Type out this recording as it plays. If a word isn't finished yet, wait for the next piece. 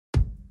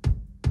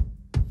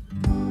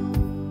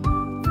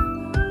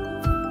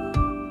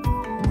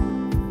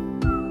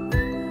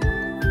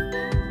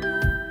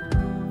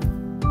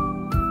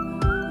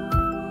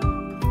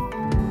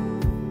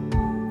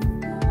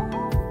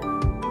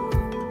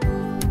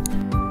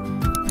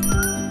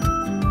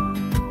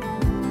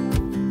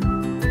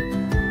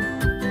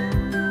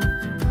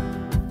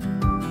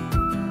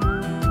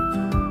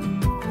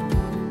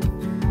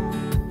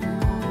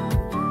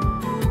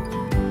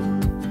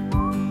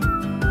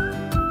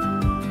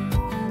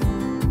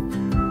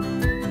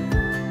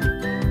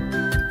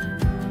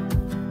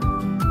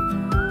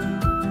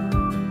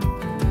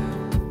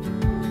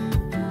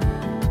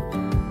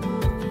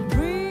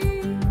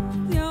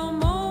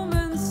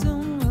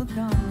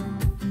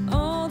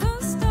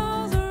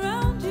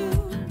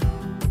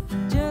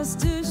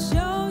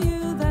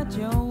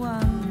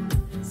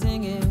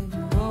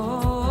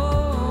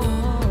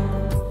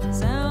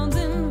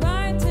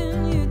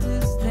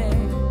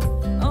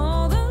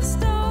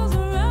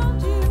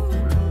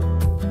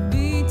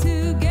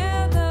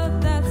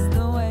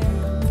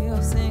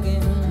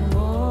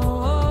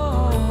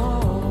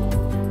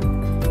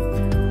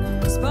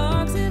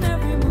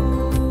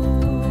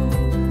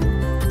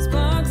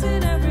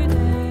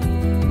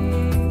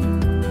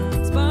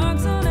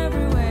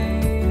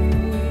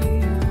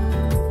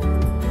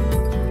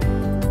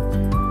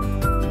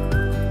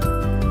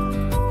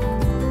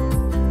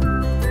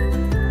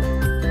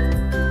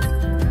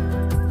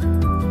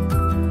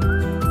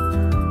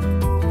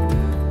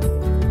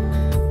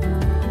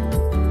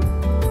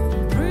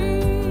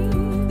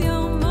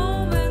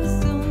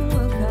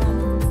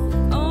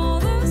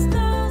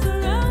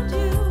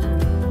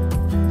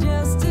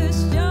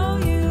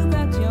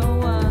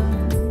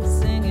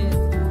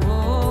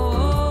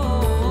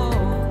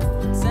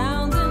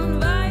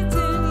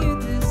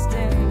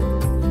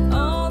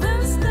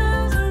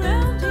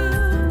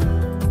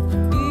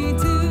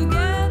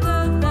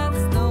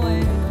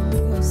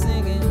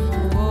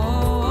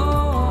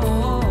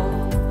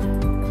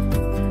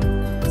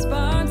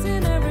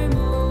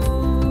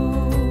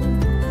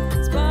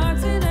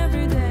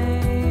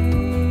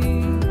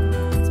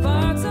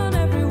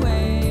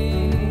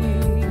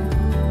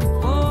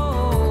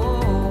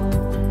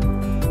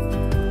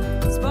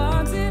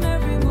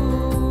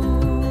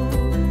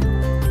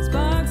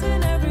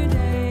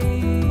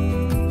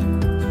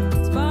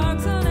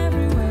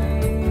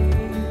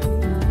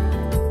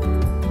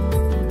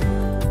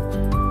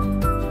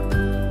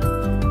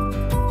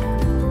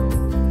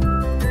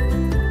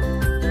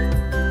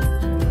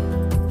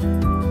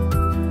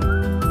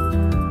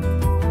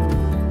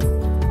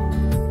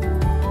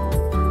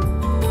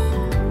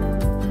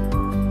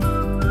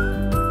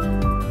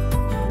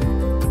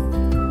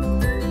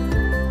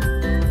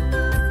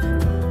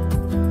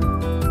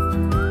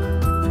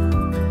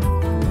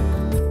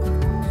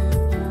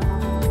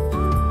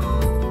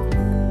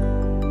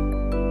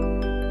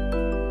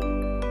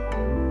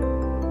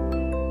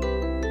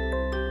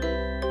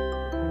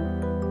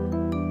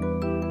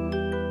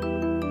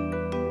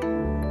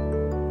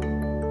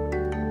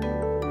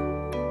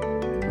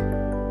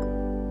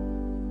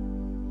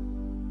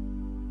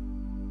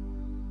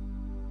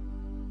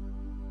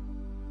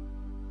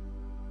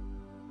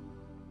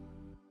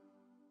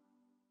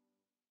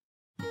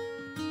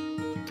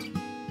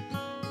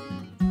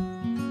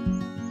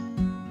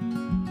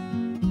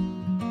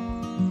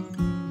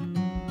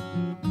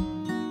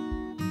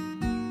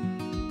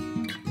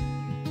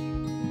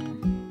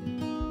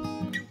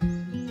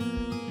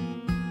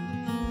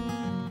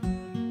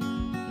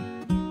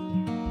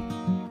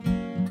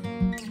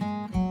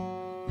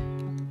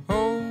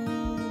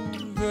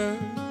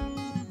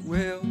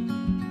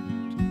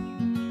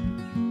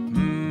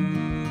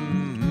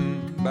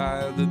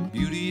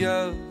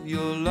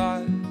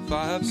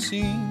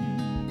seen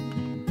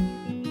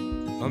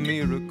a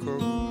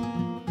miracle.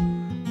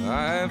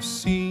 I have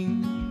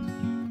seen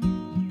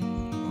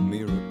a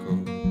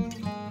miracle.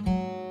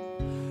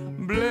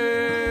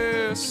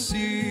 Blessed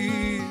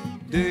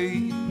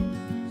days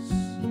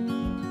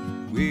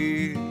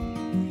with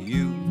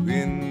you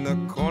in the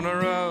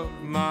corner of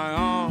my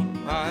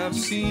arm. I have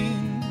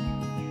seen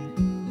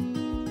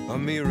a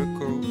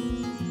miracle.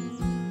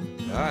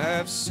 I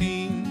have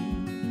seen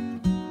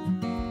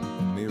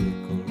a miracle.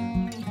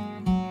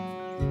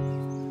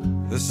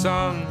 The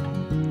sun,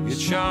 it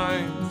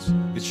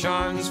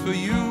shines for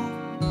you.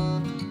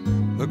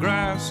 The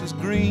grass is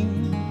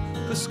green,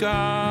 the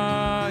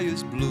sky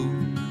is blue.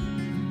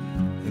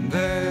 And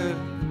there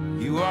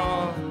you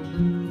are,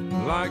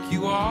 like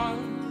you are.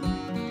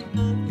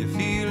 You're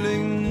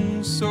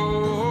feeling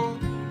so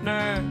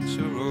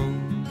natural.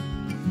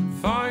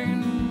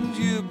 Find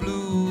your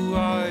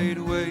blue-eyed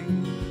way.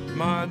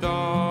 My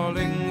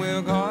darling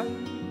will guide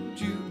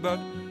you, but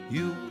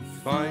you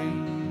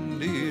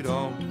find it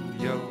on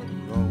your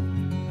own.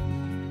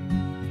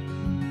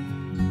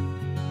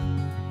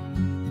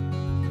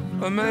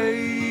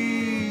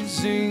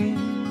 Amazing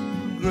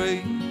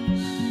grace,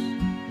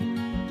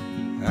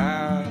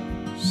 how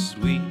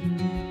sweet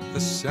the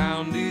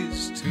sound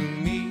is to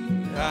me.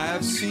 I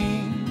have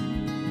seen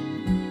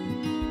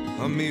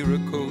a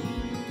miracle.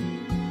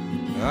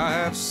 I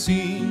have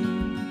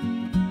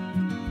seen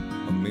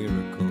a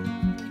miracle.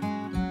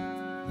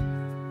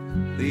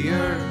 The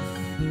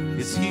earth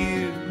is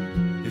here,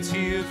 it's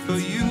here for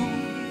you.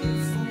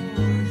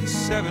 The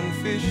 7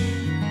 fish,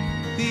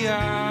 the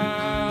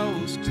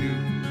owls too.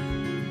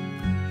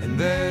 And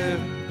there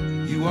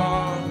you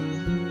are,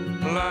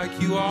 like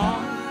you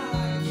are,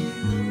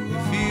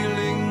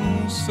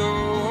 feeling so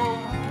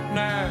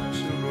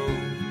natural.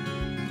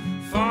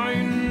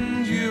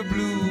 Find your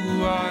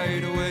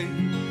blue-eyed way.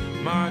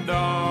 My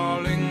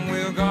darling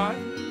will guide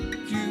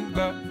you,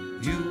 but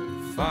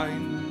you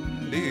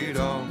find it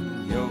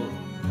on your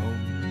own.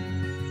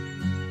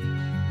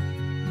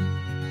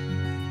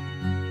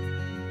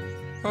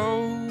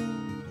 Oh,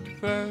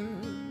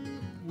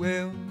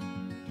 farewell.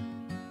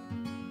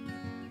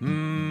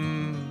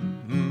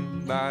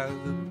 By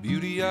the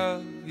beauty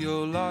of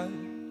your life.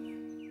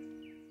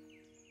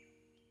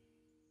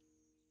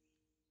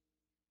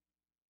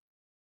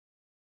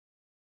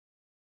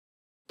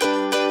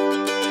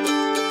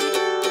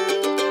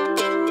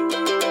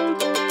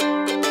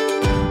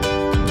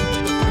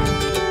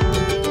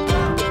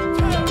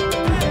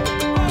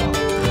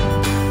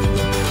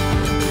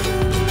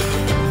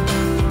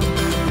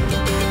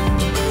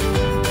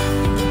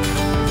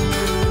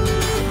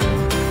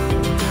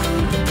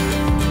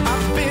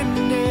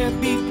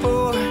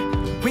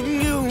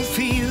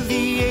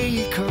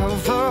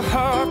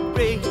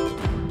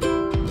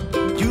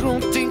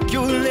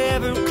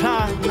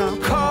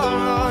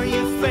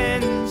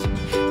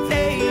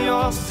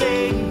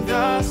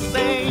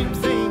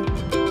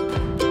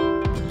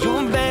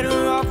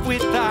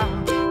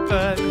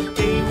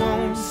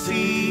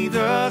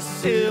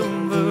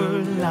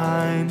 Silver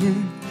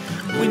lining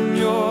when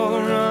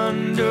you're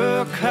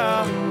under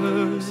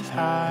covers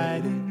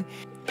hiding.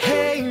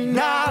 Hey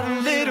now,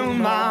 little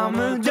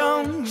mama,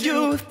 don't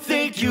you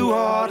think you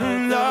ought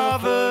to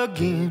love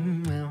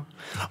again? Well,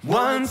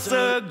 once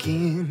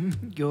again,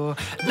 you're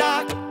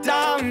knocked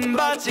down,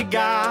 but you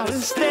gotta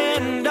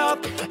stand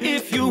up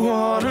if you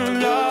want to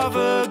love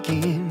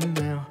again.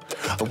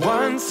 Well,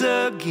 once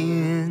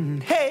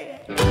again, hey.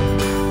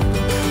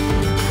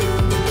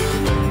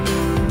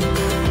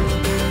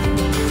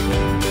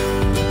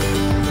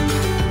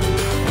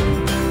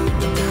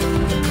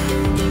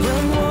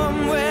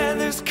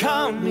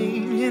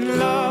 Coming and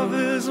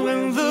lovers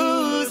will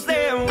lose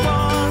their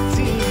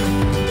wanting.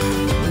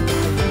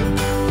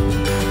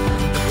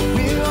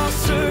 We're all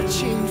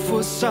searching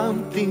for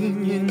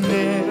something in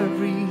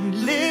every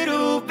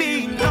little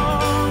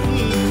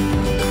belonging.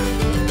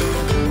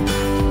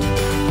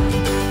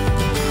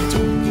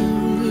 Don't you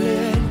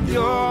let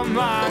your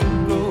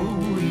mind go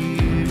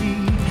weary.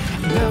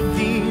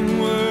 Nothing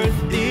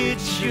worth it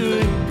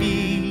should be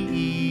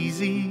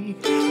easy.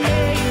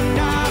 Hey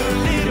now,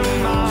 little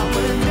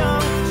mama,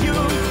 don't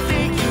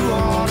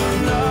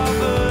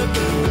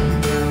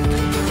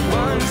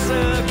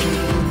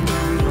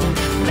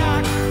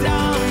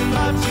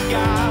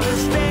gotta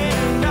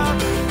stand up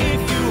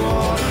if you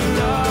want to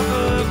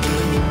love again.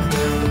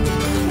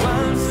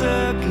 Once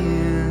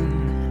again.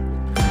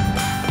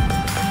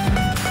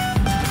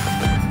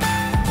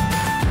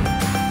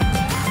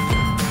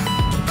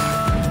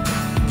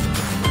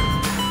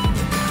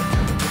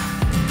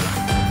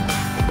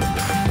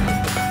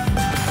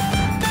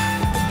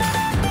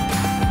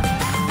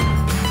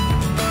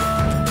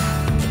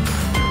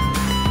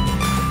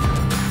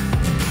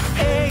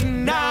 Hey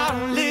now,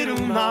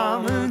 little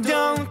mama,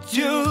 don't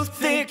you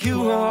think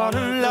you ought to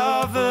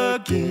love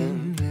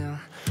again?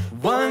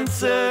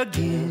 Once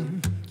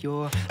again,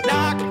 you're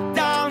knocked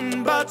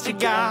down, but you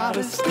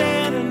gotta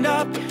stand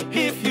up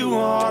if you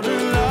want to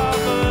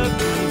love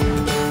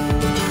again.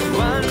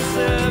 Once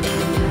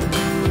again,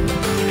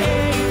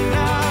 hey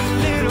now,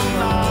 little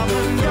mama.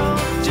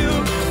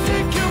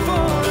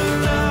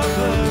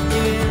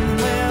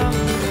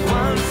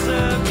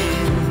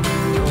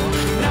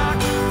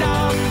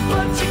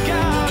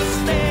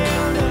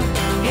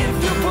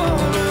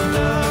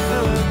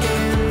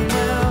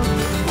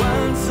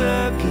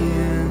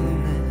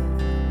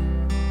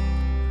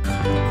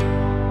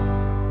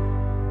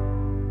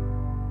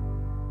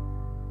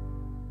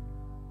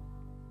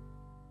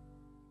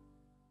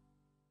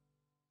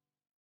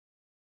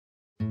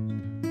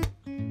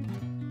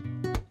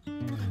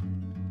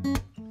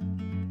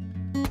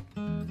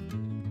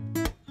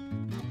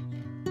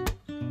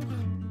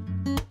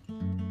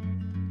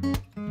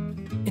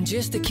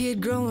 Just a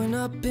kid growing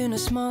up in a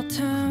small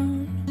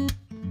town.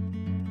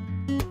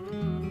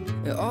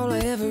 All I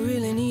ever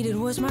really needed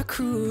was my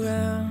crew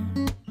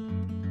around.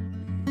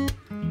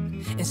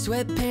 In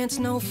sweatpants,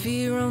 no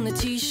fear on the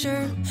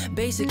t-shirt.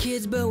 Basic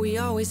kids, but we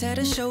always had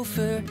a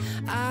chauffeur.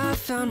 I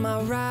found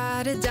my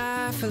ride or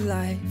die for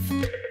life,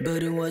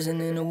 but it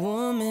wasn't in a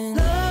woman.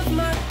 Love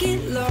might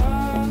get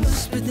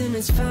lost, but then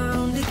it's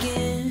found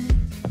again.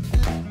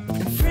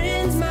 And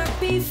friends might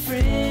be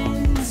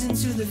friends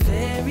into the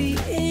very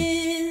end.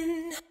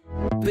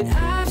 But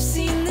I've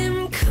seen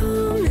them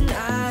come and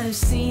I've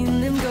seen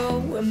them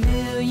go a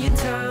million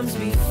times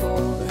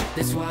before.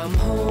 That's why I'm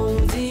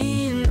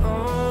holding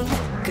on,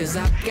 'cause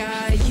I've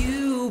got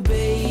you,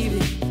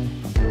 baby.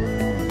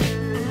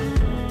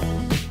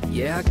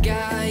 Yeah, I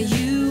got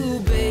you,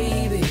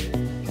 baby.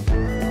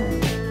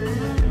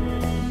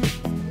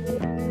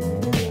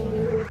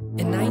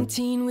 At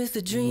 19 with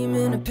a dream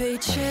and a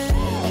paycheck,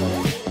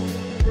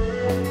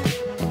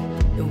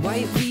 a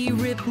white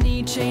V-ripped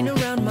knee chain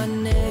around my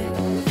neck.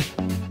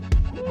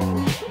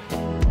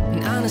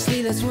 And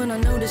honestly, that's when I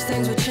noticed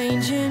things were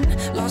changing.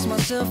 Lost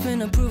myself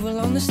in approval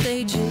on the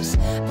stages.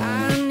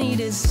 I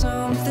needed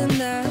something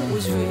that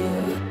was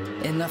real,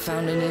 and I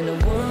found it in a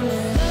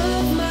woman.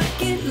 Love might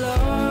get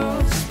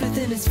lost, but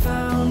then it's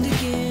found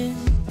again.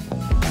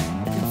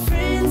 And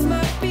friends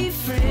might be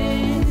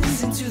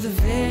friends into the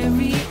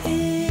very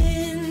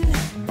end.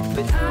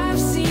 But I've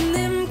seen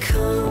them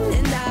come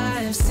and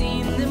I've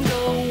seen them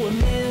go a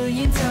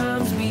million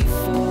times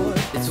before.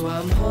 That's why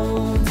I'm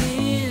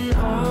holding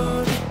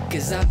on,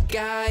 'cause I've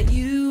got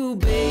you,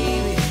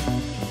 baby.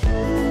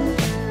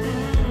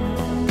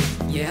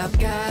 Yeah, I've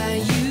got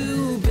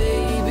you,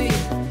 baby.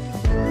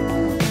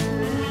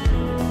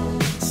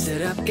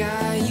 Said I've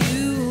got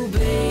you,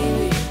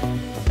 baby.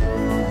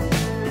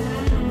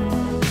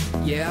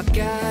 Yeah, I've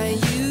got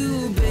you,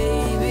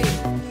 baby.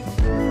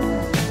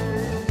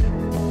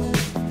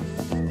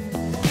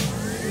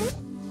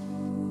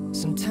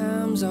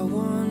 Sometimes I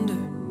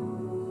wonder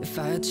if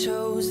I had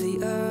chose the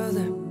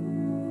other,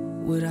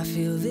 would I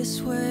feel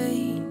this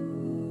way?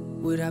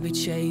 Would I be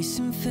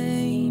chasing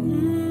fame?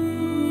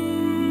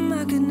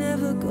 I could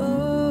never go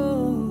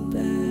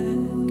back,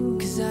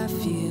 'cause I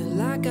feel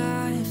like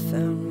I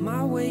found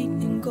my weight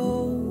in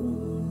gold.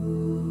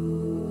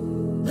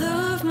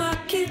 Love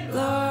might get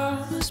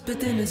lost, but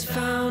then it's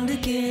found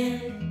again.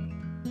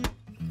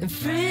 And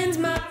friends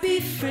might be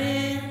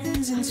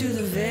friends into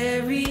the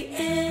very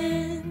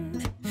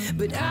end.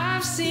 But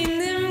I've seen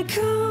them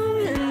come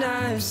and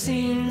I've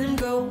seen them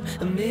go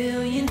a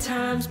million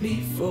times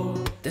before.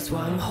 That's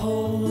why I'm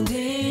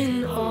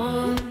holding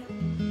on.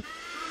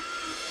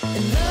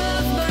 And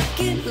love might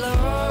get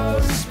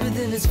lost, but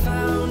then it's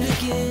found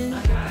again.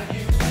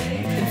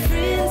 And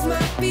friends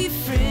might be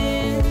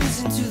friends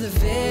into the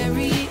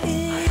very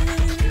end.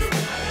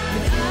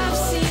 But I've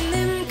seen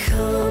them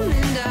come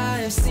and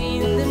I've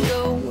seen them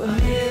go a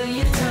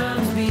million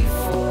times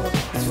before.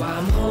 That's why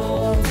I'm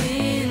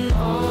holding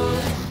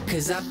on,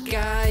 'cause I've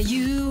got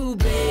you,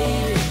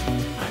 baby.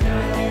 I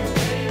got you,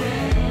 baby.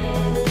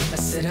 I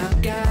said I've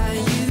got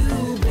you,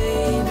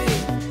 baby.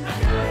 I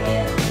got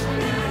you, I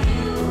got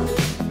you.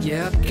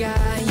 Yeah, I've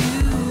got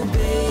you,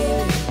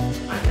 baby.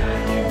 I got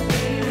you,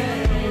 baby.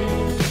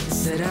 I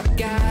said I've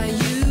got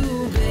you,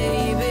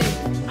 baby.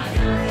 I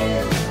got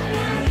you, I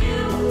got you.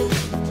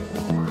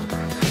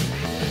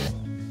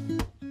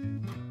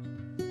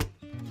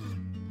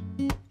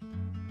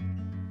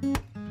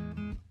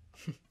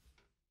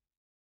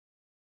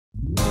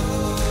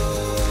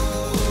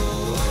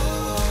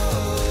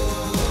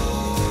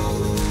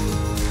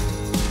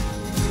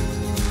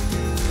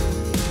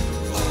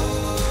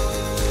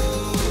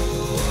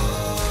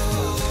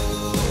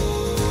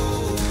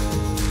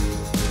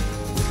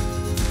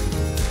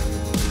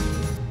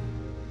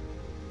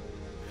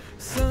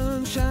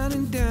 Sun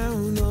shining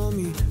down on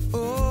me,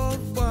 oh,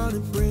 what a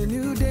brand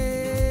new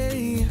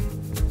day.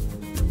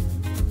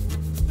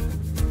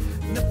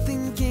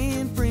 Nothing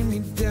can bring me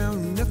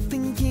down,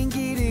 nothing can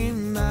get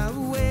in my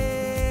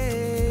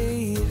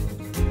way.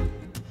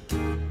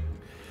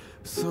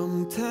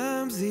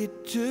 Sometimes it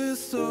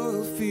just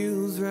all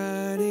feels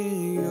right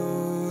in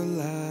your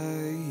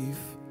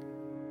life.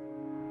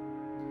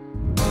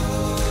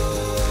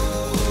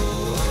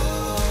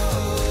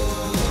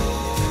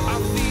 I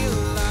feel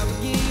alive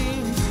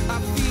again, I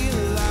feel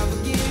alive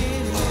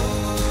again.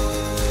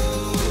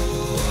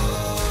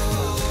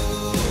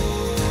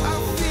 I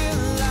feel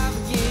alive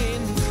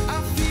again, I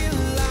feel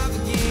alive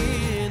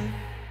again.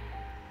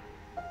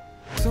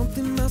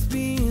 Something must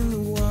be in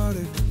the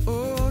water,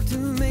 oh, to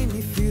make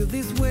me feel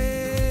this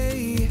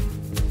way.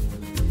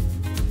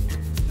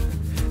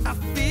 I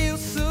feel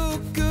so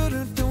good,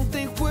 I don't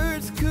think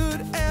words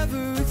could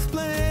ever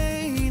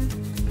explain.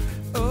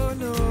 Oh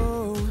no.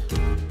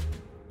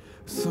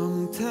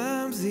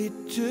 Sometimes it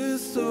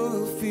just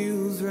all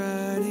feels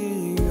right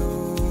in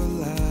your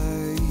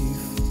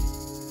life.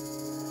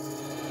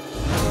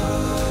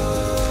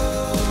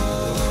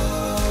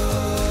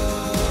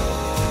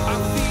 I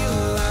feel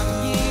alive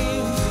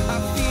again, I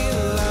feel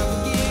alive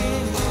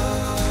again.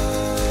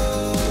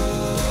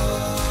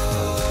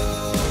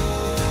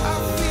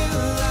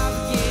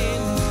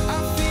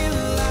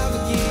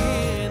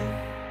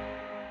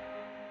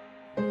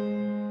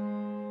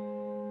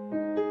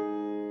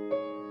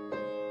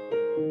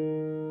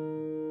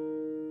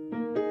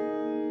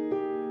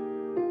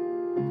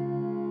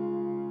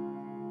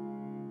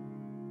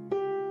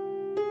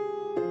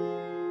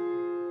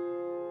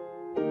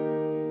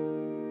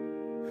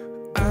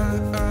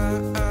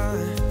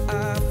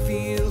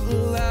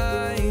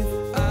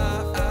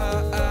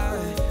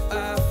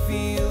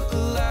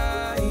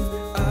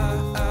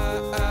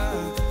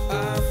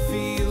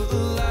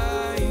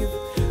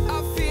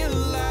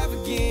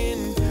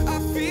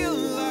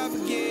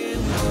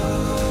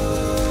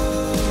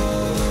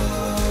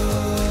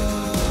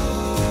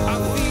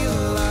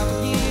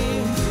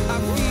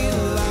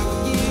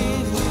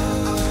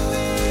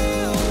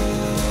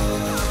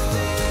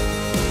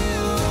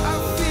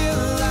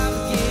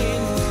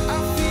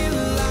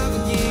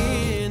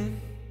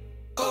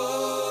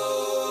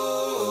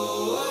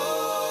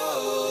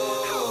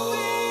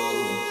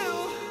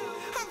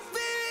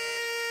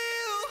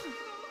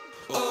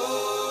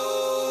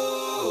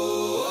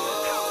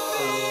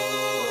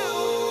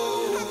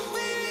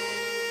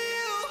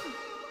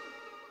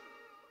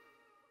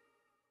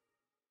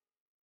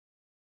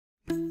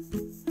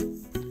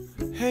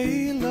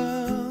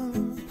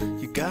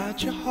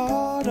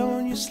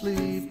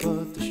 sleep,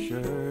 but the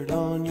shirt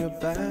on your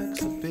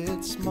back's a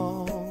bit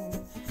small.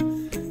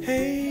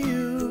 Hey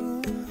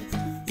you,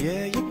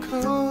 yeah, your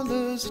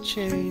colors are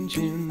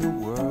changing. The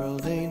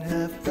world ain't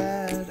half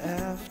bad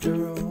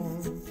after all.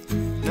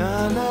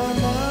 Na na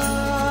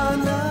na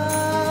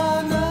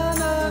na na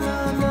na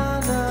na na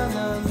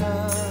na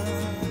na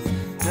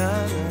na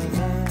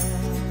na.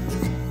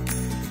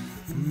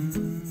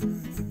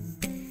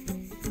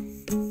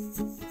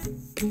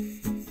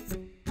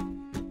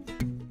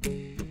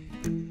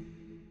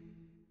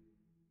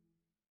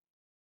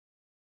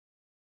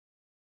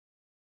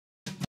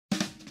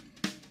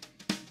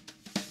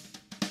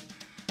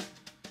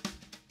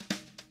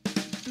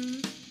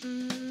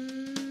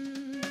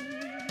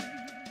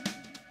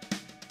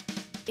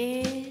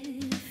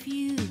 If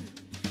you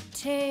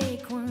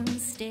take one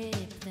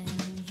step, then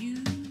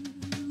you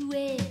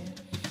will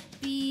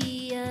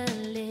be a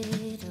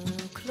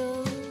little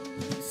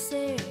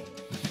closer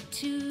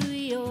to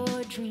your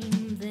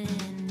dream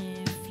than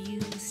if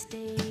you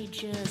stay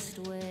just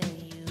where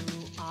you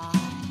are.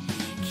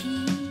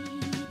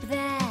 Keep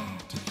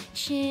that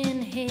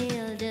chin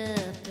held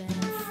up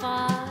and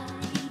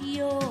fight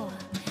your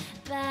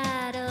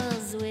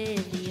battles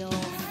with your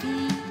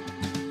feet.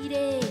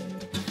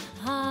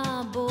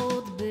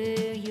 Both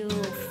where you'll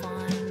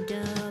find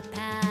a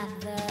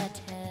path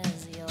that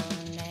has your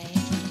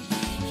name.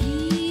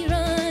 Here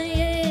I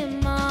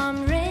am,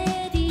 I'm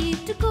ready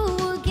to go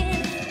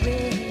again,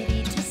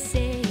 ready to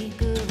say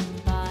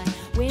goodbye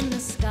when the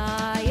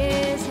sky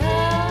is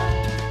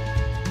high.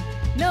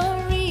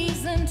 No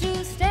reason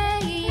to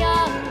stay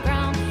on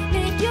ground.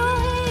 Lift your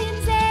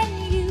hands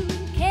and you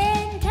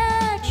can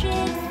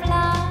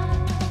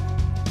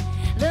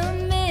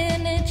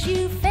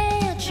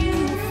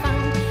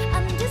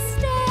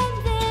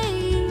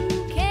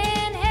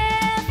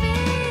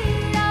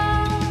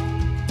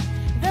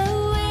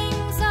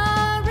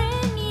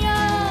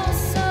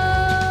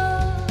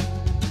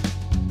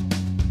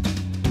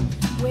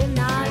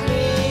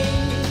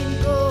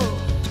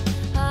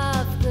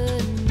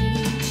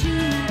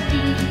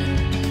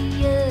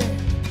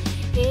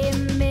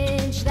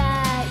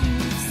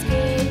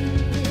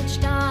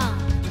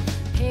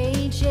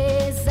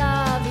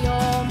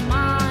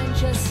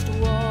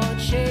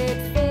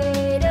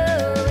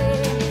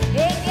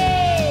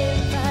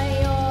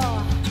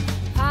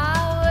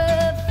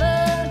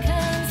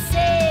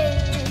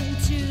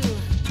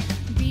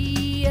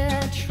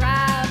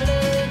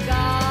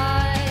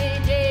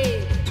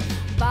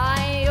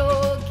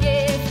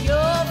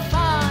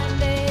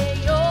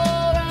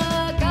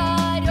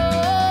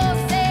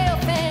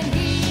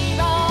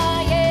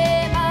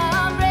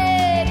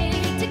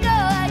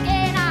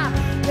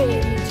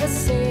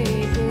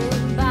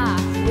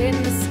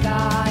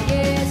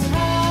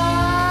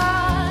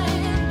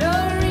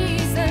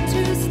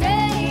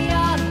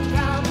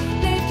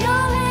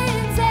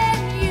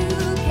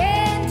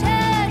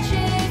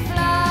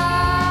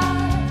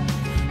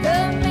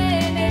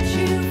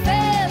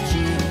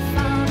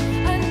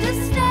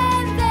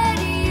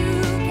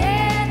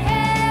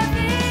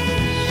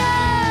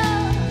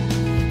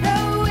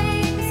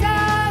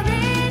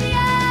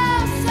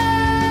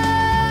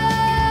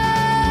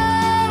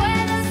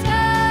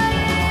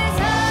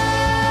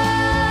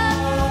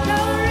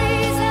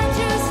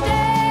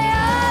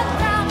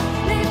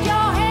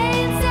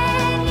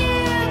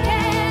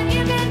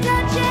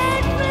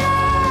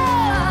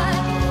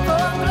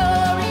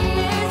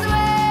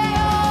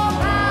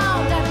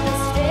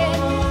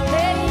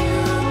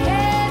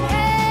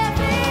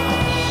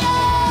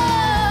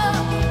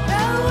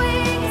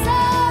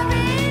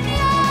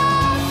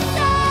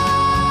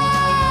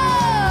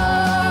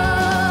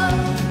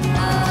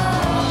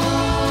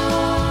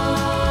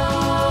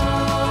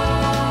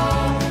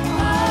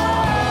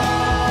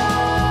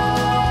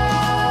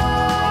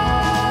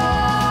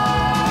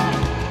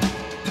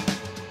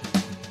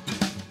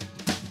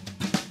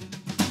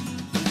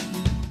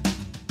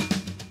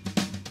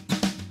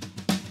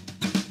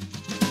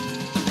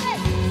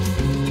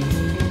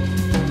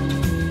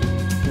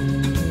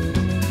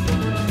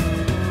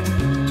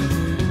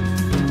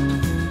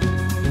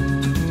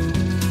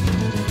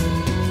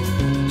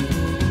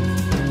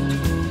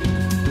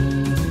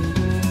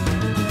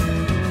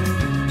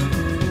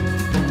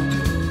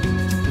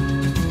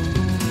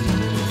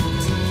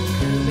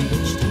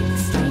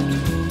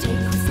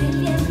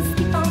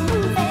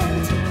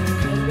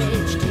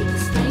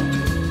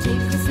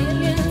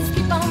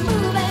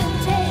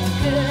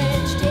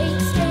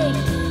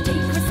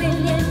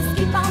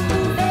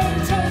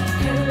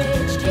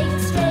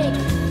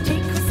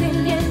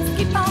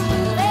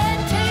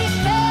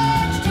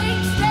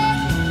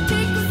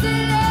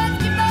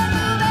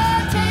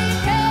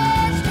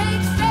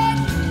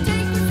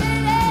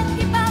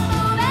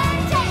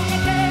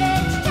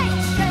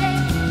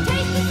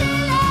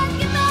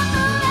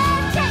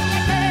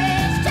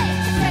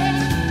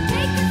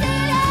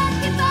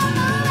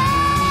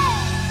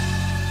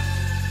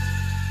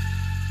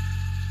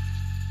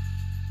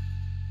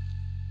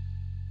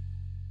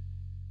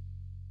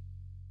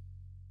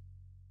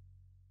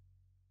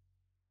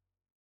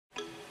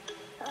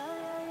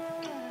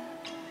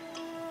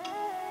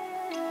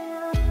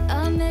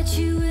met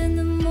you in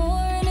the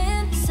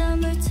morning,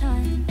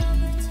 summertime.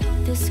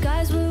 The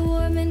skies were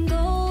warm and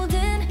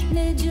golden,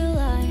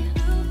 mid-July.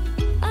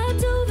 I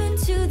dove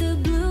into the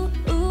blue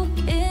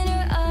in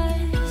your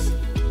eyes.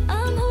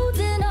 I'm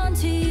holding on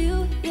to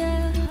you,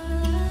 yeah.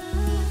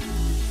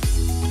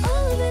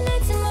 All of the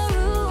nights in my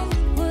room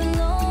were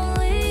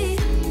lonely,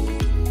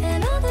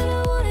 and all that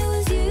I wanted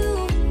was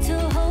you to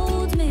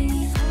hold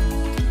me.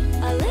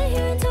 I lay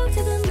here and talk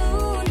to the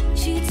moon.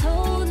 She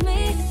told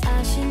me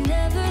I should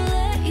never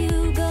let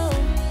you go.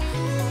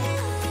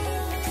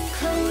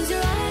 Close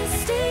your eyes,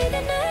 stay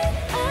the night.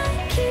 I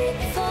keep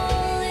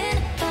falling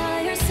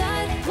by your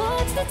side.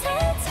 Watch the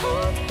tides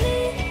hold me,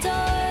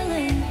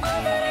 darling.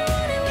 All that I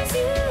wanted was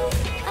you.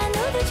 I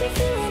know that you're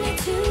feeling it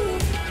too.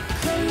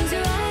 Close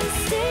your eyes,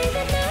 stay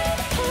the night.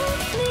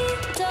 Hold me,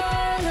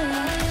 darling.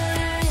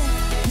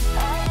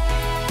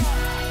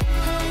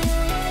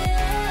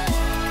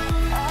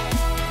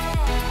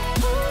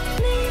 Hold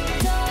me,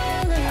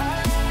 darling.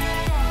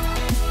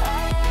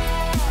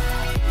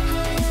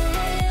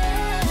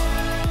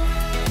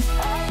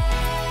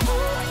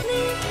 Hold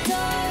me,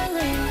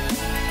 darling.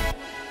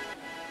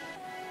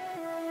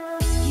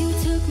 You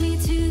took me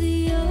to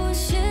the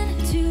ocean,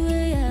 2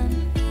 a.m.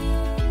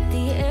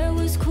 The air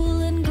was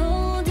cool and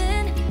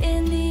golden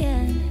in the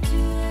end.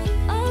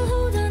 I'll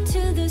hold on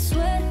to the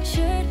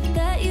sweatshirt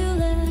that you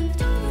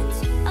left.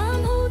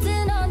 I'm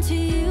holding on to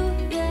you,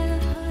 yeah.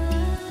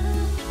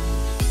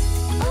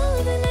 All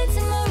of the nights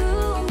in my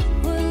room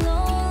were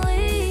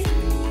lonely,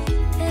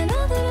 and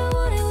all that I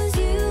wanted was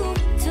you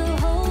to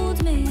hold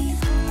me.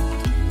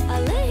 I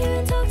lay here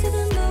and talk to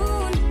the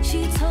moon.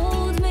 She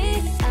told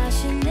me I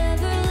should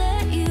never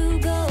let you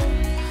go.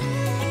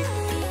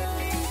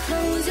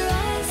 Close your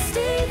eyes,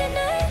 stay the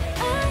night. I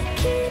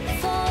keep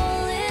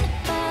falling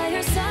by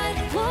your side.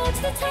 Watch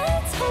the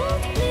tides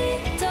hold me,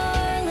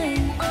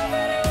 darling. All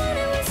that I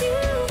wanted was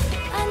you.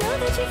 I know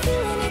that you're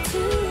feeling it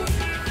too.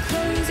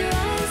 Close your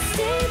eyes,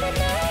 stay the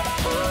night.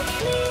 Hold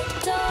me,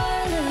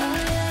 darling.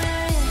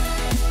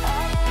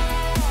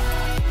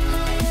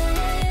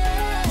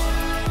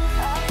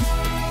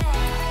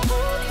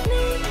 Hold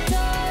me,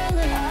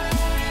 darling.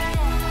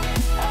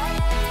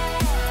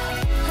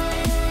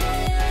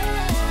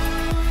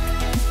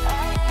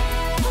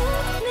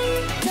 Hold me,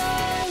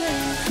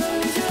 darling.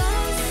 Close your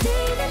eyes,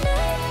 stay the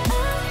night. I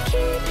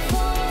keep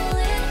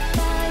falling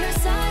by your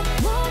side.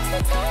 Watch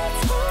the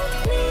tides hold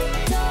me,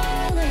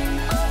 darling.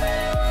 All that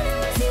I wanted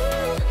was you.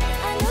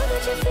 I know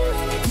that you're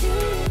feeling it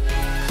too.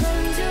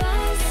 Close your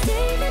eyes,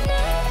 stay the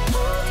night.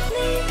 Hold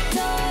me,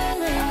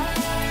 darling.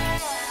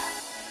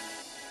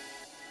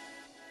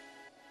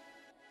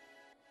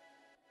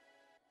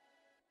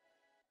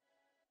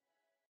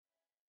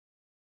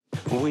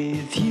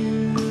 With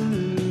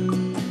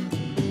you,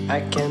 I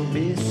can't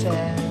be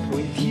sad.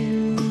 With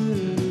you,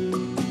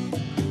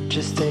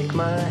 just take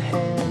my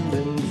hand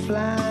and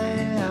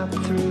fly up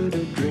through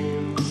the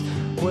dreams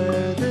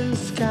where the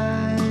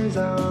skies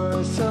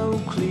are so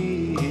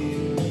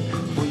clear.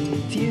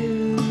 With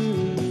you,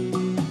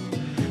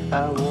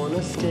 I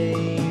wanna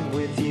stay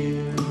with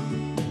you.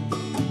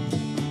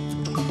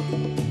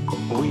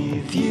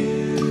 With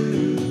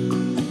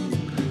you,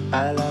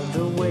 I love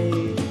the way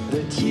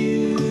that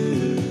you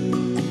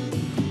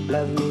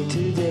love me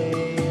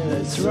today.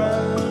 Let's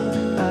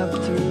run up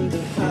through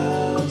the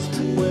fields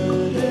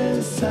where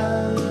the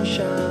sun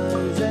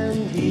shines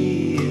and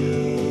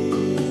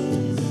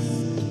heals.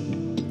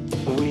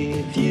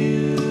 With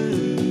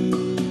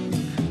you,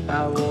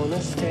 I wanna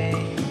stay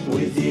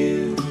with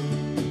you.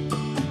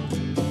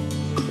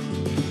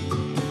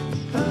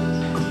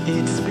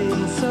 It's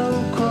been so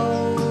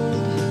cold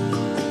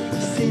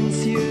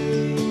since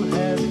you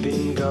have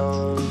been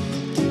gone.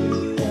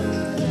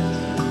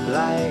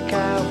 Like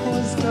I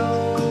was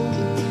told,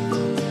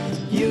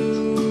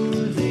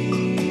 you're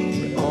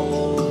the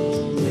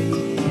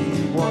only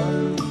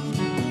one.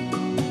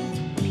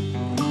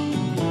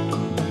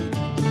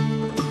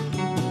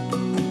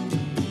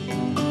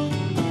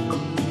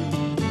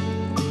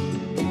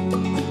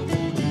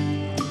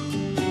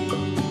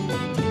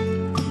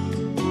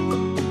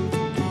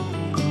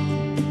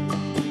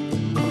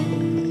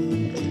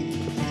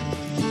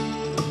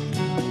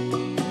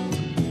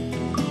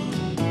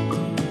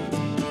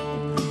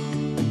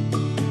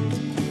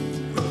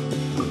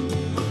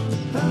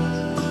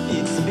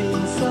 It's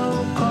been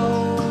so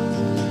cold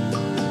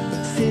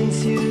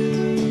since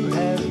you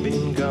have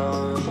been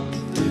gone.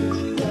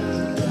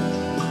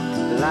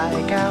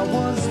 Like I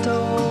was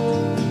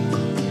told,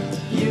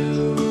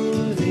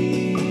 you're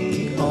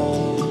the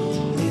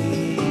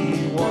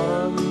only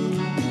one.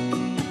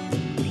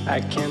 I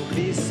can't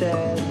be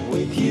sad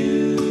with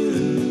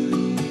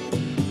you.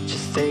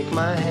 Just take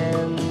my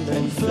hand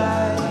and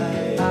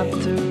fly up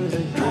to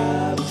the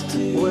dreams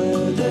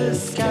where the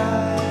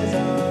skies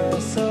are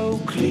so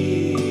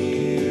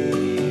clear.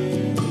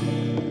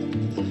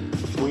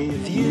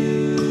 With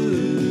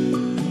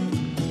you,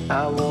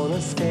 I wanna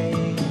stay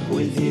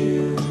with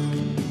you.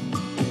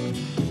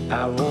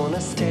 I wanna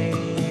stay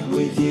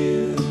with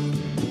you.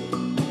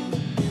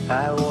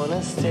 I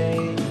wanna stay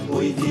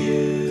with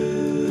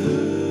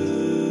you.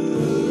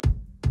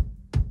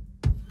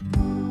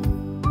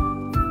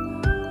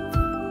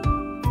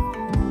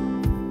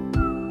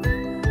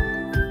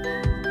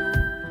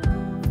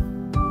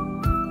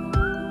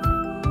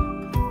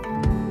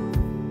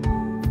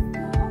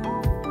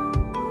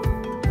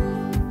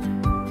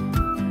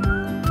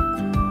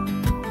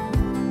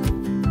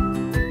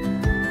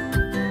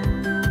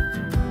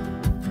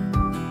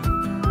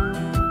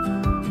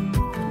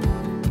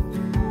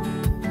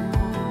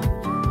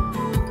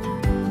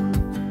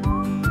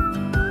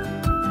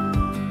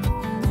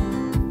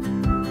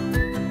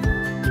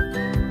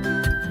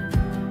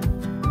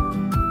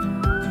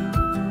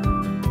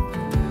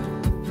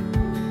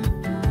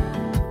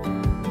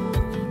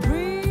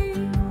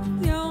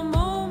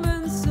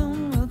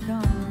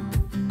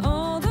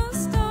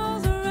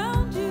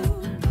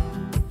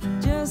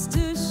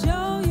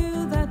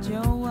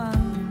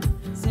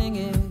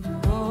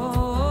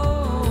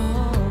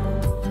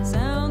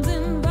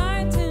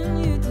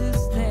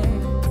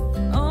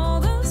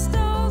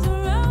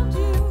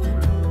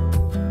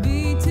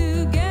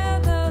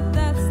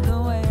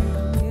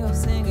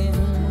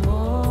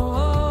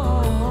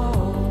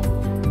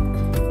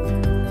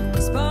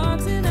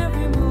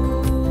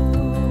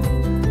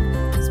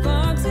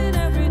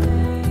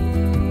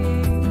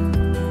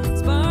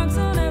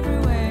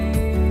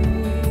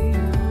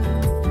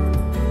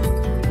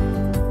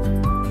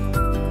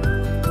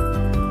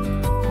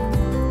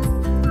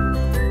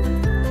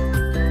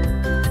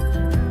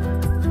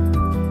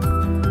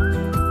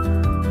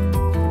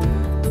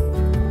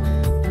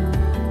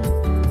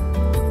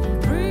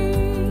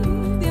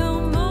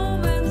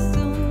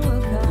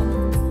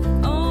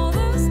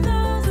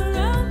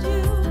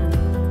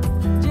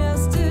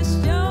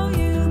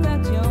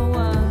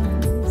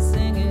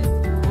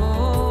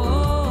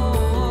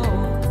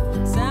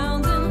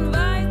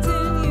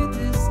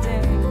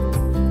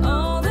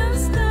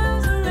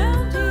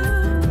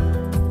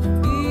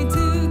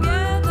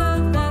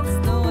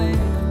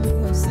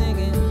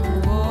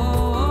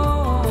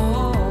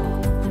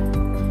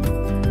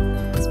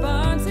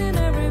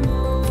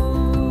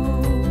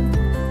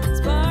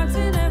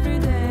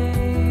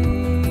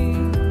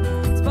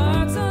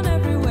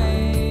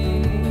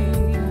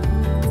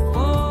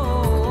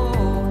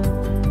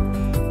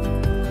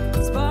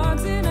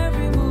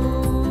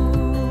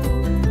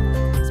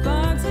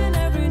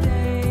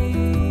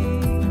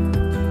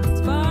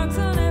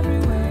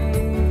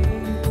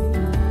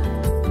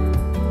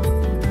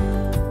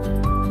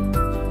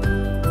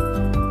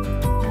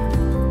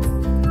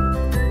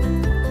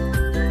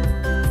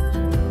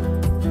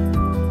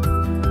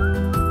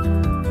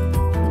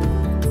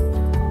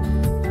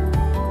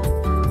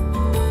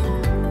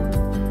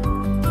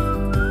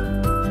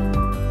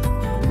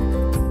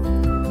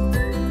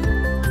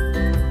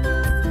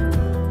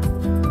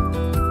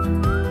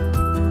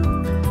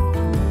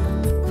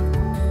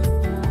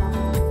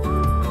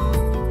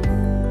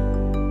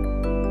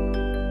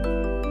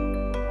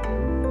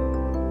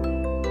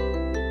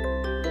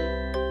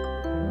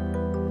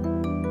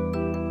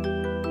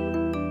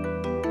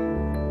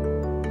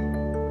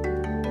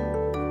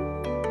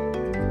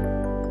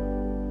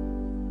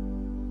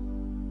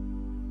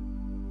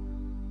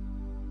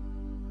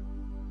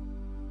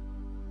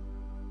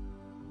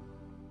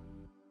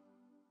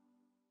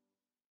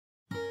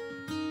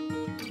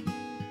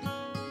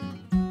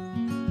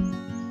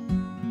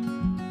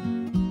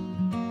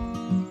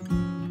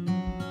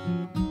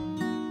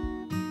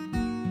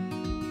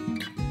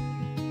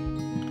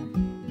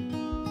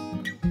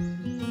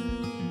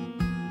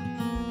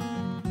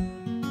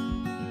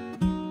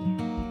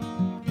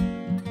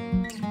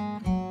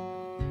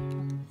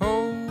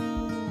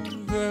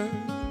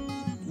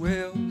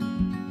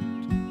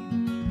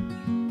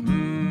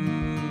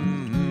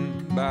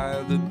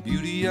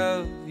 beauty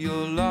of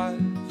your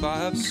life. I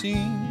have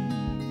seen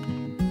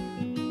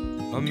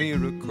a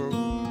miracle.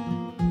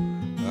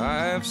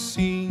 I have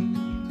seen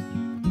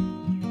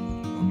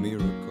a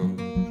miracle.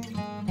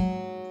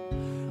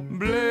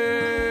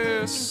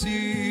 Blessed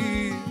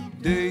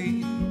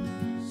days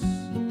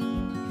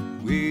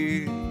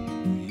with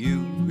you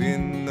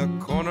in the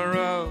corner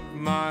of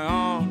my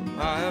arm.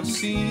 I have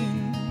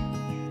seen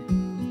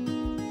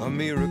a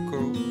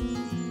miracle.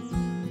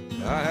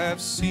 I have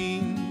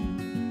seen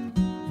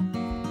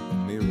a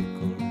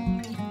miracle.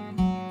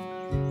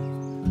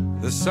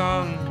 The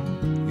sun,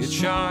 it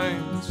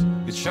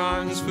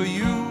shines for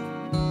you.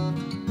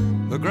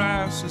 The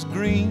grass is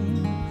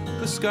green,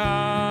 the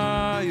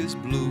sky is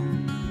blue.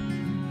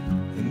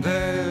 And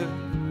there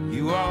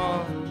you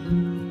are,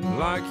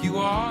 like you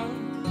are.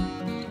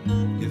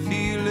 You're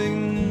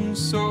feeling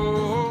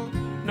so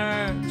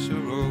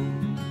natural.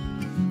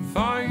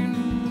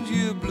 Find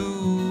your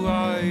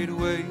blue-eyed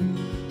way,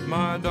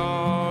 my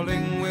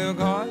darling, will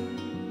guide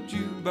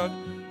you, but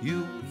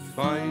you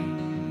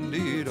find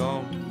it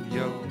on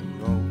your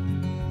own.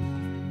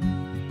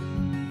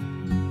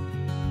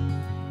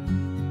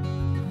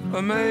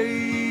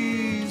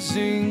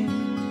 Amazing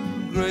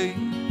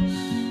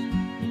grace,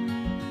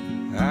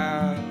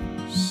 how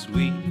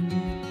sweet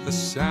the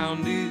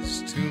sound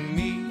is to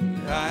me.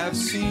 I have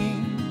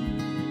seen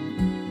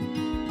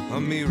a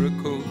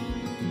miracle.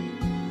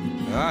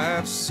 I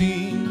have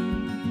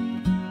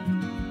seen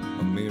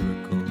a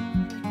miracle.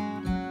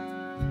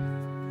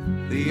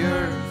 The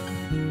earth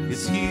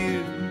is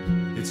here,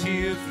 it's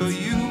here for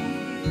you.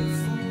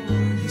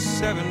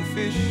 7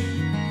 fish,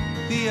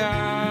 the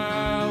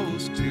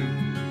owls too.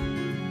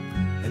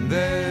 And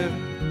there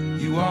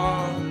you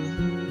are,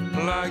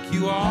 like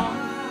you are.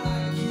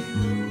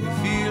 You're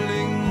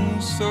feeling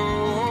so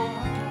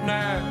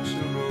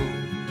natural.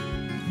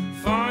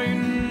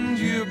 Find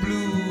your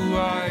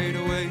blue-eyed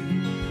way,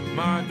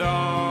 my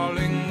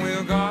darling,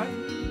 will guide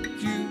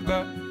you,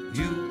 but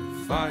you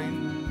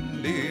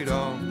find it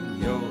on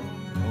your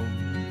own.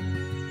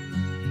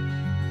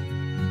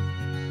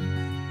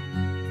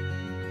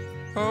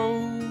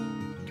 Oh,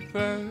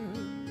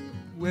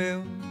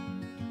 farewell,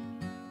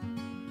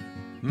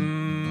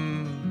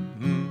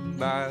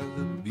 by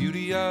the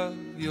beauty of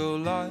your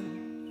life.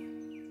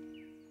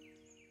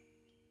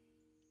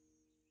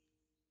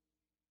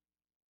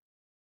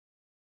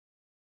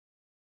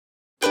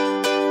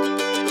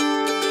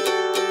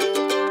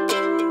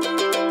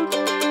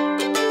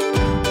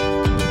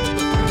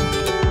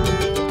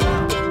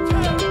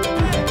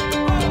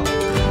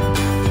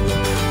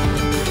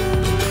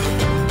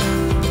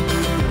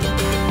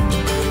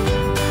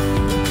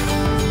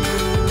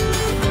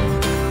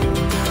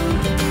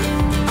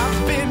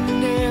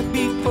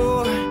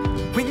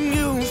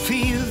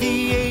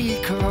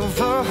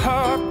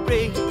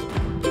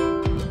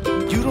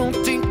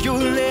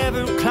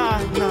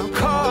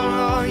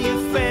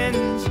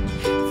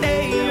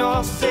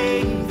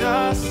 Say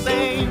the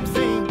same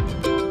thing.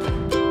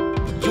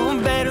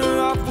 You're better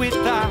off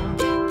without,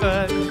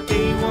 but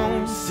they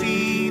won't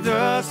see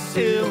the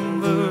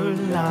silver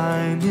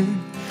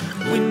lining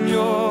when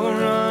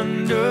you're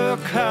under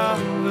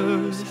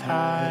covers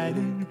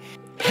hiding.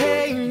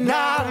 Hey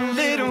now,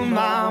 little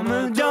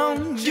mama,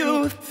 don't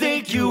you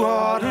think you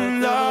ought to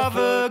love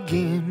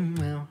again?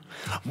 Well,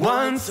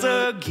 once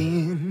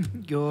again,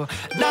 you're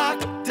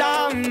knocked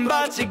down,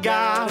 but you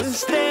gotta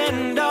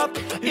stand up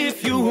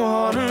if you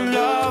wanna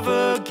love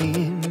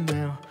again.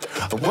 Well,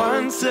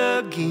 once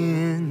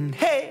again,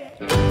 hey.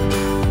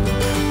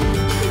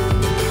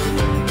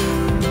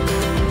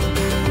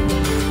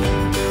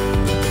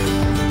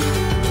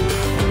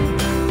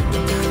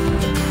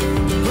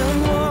 When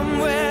warm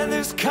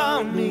weather's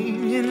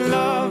coming and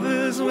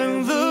lovers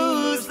will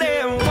lose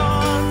their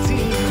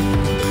wanting,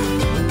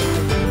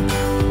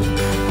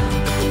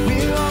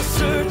 we're all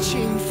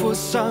searching for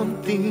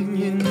something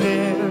in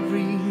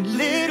every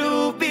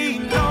little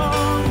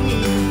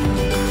belonging.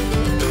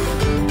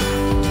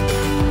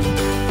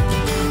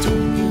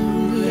 Don't you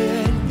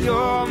let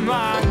your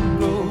mind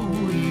go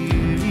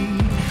weary.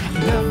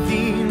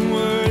 Nothing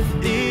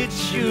worth it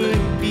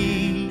should be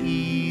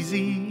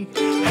easy.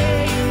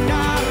 Hey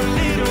now,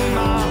 little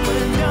mama,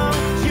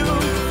 don't you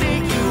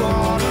think you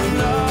ought to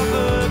love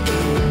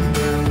again?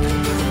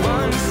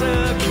 Once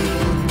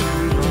again,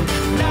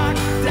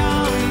 knocked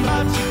down,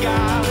 but you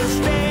gotta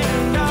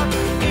stand up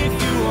if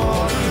you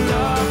ought to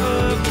love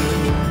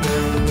again.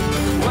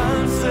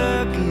 Once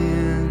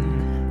again.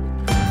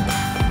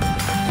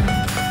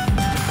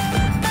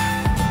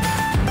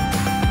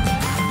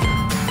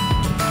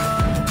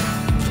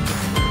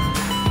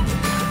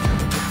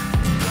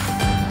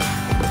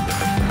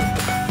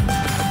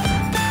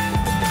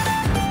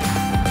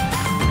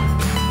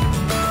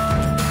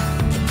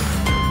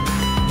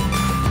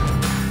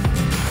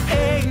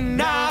 Hey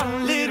now,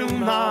 little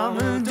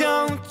mama,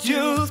 don't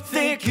you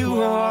think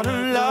you ought to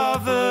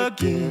love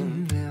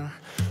again? Well,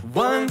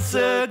 once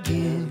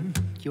again,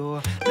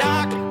 you're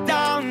knocked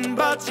down,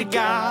 but you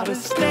gotta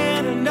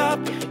stand up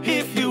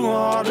if you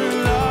ought to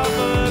love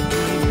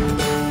again.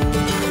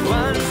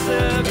 Once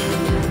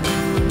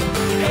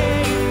again.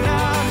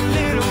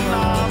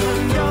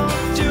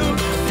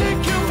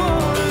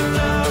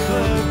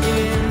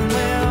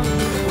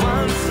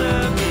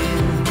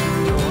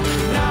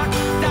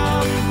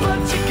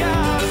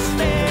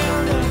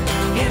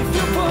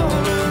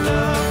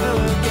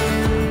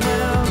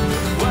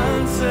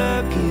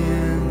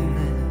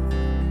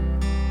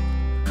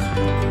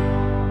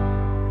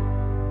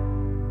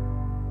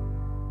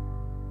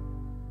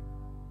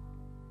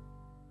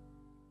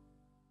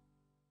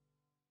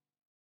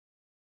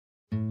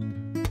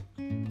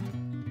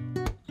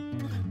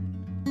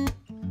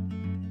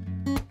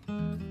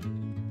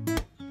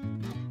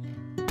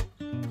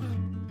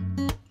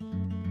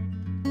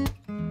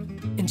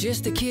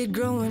 Just a kid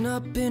growing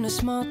up in a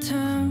small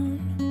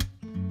town.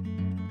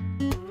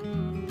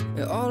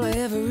 All I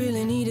ever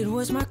really needed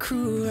was my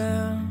crew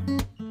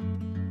around.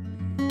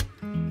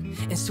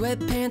 In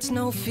sweatpants,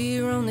 no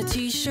fear on the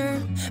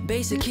t-shirt.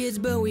 Basic kids,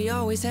 but we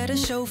always had a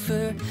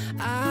chauffeur.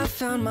 I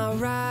found my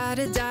ride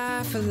or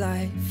die for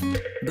life,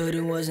 but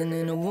it wasn't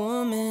in a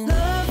woman.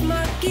 Love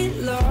might get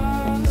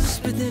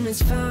lost, but then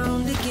it's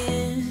found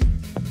again.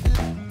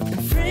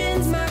 And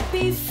friends might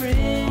be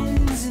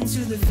friends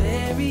into the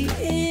very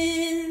end.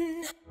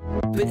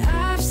 But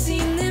I've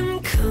seen them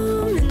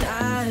come and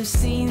I've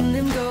seen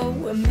them go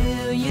a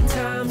million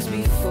times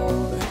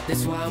before.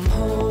 That's why I'm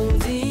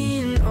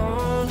holding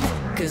on,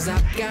 'cause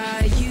I've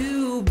got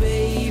you,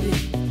 baby.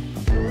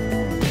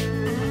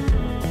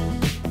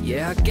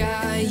 Yeah, I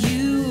got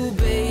you,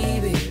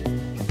 baby.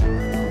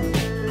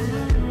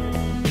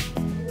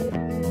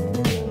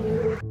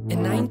 At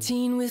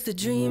 19 with a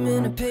dream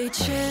and a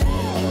paycheck,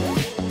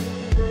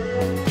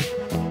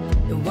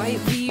 a white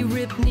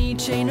V-ripped knee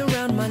chain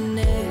around my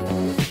neck.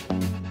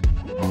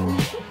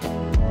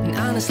 And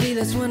honestly,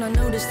 that's when I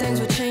noticed things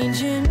were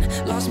changing.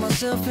 Lost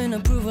myself in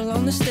approval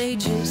on the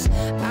stages.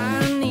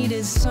 I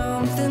needed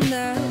something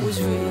that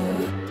was real,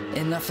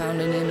 and I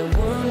found it in a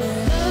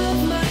woman.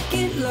 Love might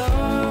get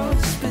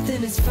lost, but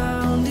then it's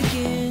found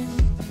again.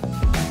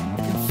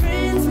 And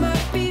friends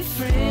might be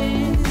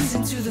friends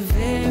into the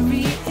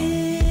very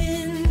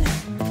end.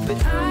 But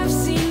I've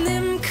seen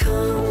them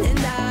come and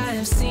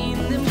I've seen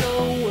them go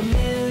a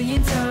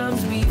million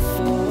times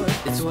before.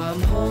 That's why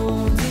I'm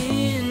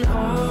holding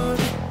on,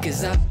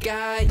 'cause I've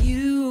got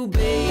you,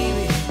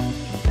 baby.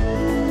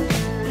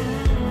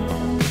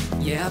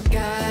 Yeah, I've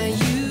got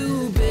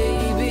you,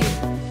 baby.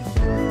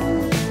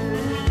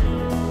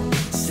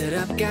 Said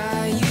I've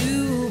got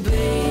you,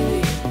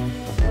 baby.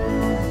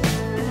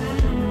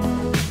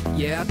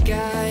 Yeah, I've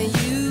got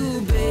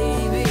you,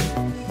 baby.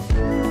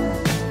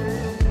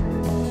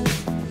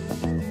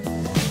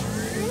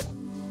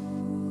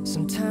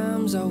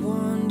 Sometimes I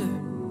wonder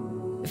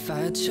if I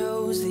had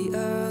chose the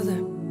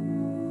other,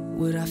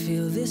 would I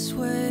feel this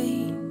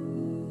way?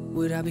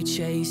 Would I be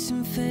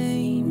chasing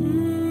fame?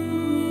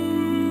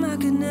 I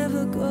could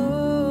never go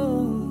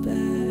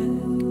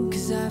back,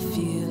 'cause I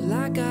feel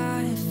like I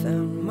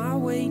found my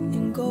weight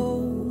in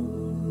gold.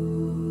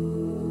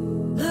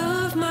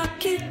 Love might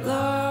get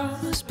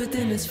lost, but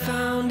then it's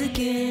found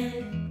again.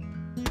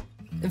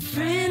 And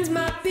friends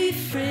might be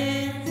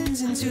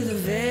friends into the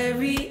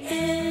very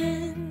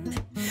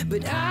end.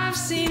 But I've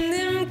seen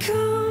them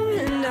come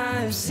and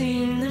I've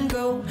seen them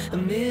go a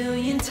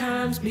million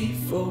times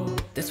before.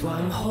 That's why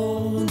I'm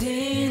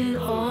holding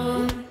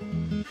on.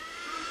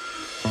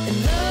 And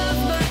love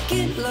might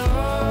get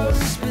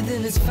lost, but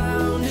then it's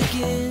found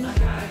again.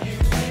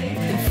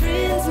 And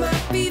friends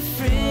might be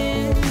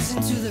friends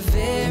into the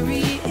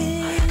very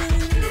end.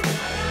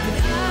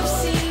 But I've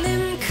seen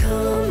them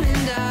come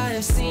and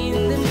I've seen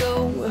them go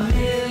a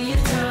million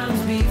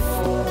times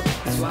before.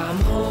 That's why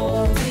I'm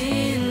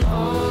holding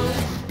on,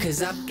 'cause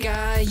I've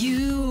got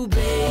you,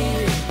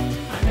 baby.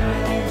 I got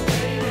you,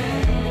 baby.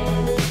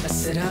 I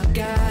said I've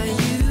got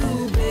you,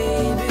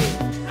 baby.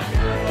 I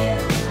got you,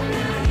 I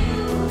got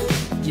you.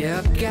 Yeah,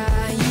 I've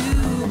got you,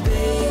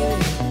 baby.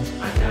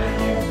 I got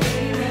you,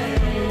 baby.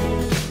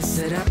 I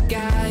said I've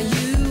got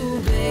you,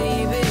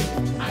 baby.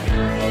 I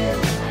got you,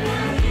 I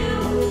got you.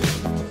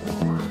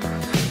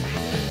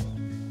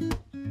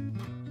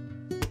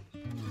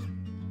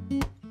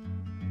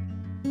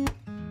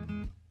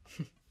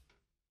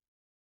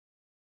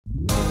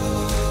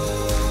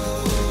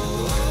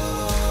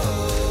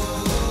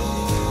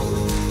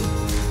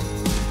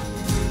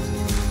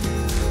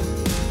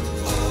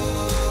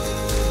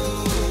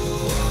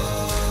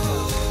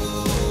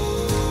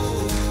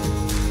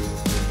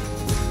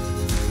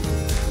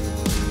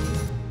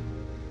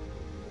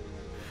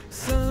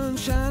 Sun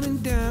shining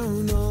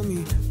down on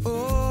me,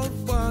 oh,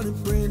 what a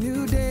brand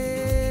new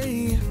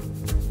day.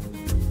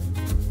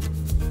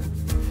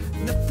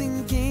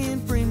 Nothing can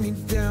bring me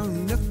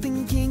down,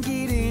 nothing can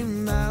get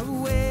in my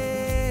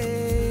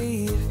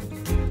way.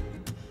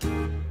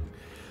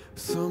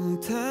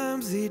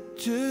 Sometimes it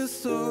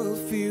just all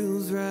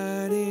feels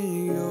right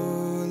in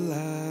your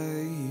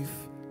life.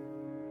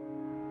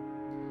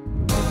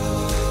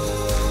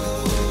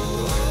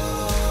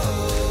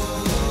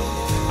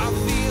 I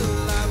feel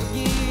alive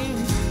again,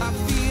 I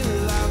feel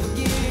alive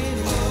again.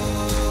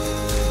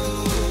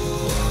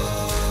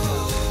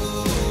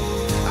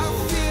 I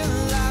feel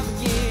alive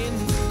again,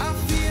 I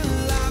feel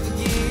alive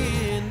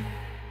again.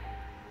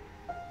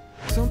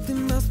 Something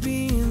must be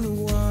in the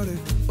water,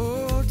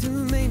 oh, to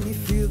make me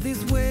feel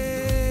this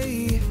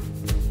way.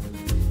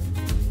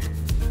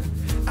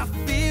 I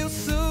feel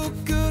so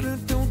good, I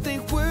don't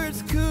think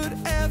words could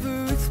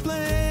ever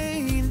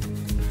explain.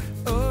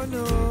 Oh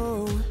no.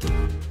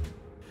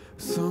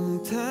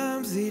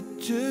 Sometimes it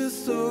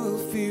just all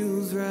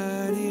feels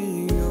right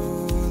in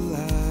your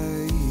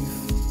life.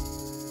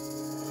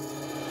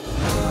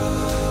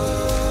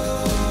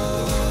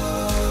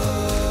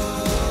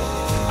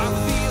 I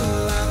feel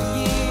alive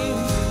again,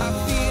 I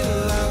feel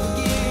alive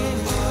again.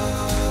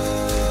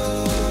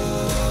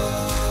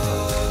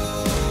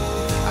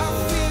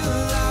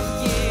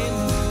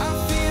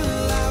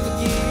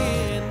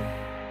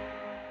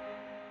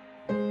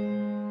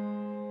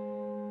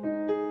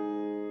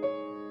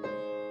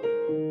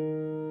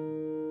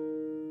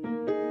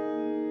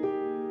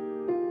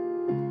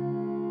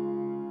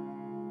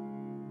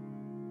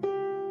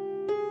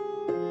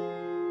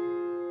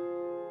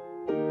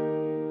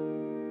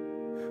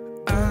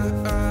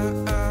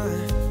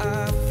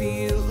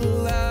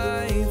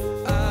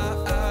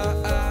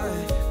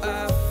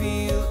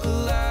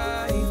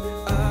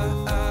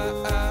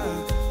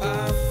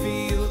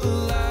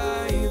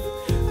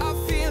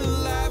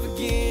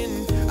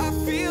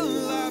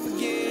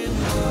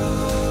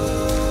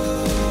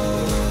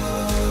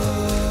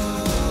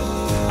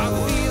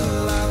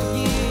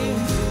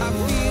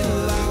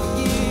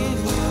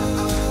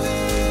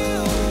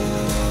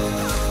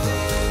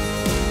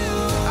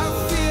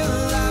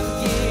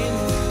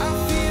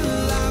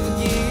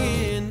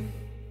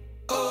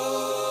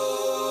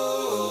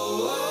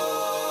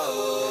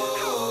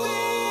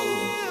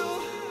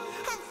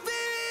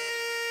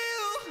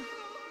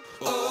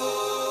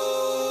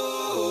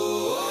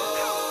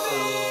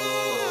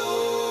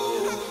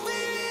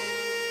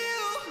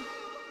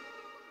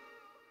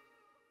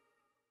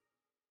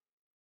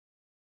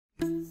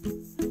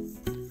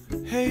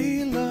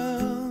 Hey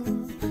love,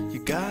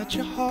 you got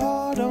your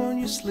heart on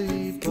your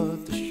sleeve,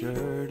 but the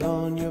shirt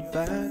on your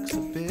back's a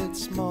bit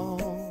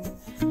small.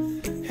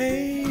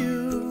 Hey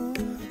you,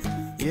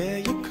 yeah,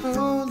 your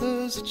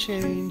colors are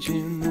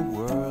changing, the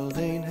world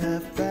ain't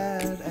half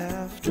bad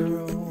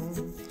after all.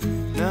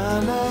 Na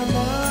na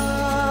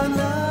na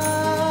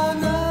na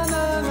na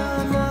na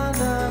na na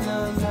na na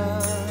na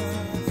na.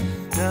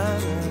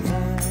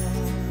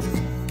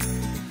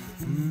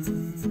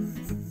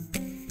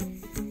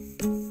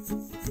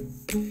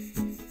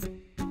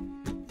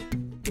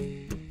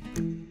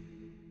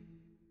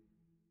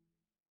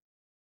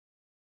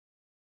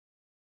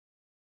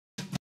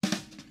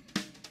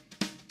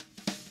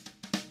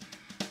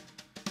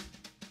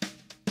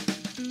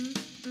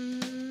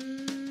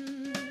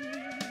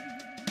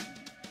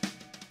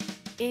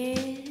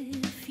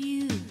 If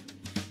you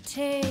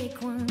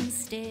take one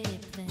step,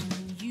 then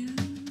you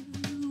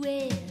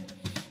will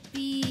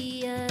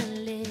be a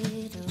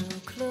little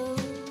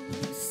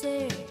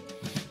closer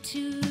to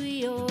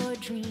your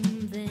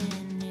dream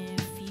than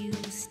if you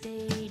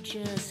stay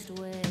just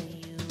where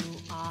you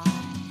are.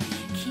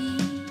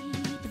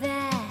 Keep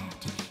that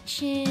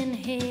chin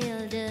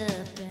held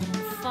up and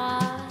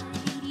fight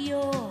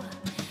your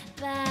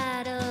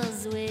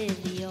battles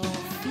with your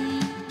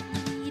feet.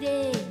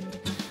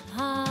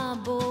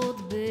 And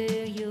both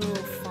bear, you'll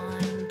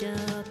find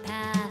a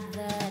path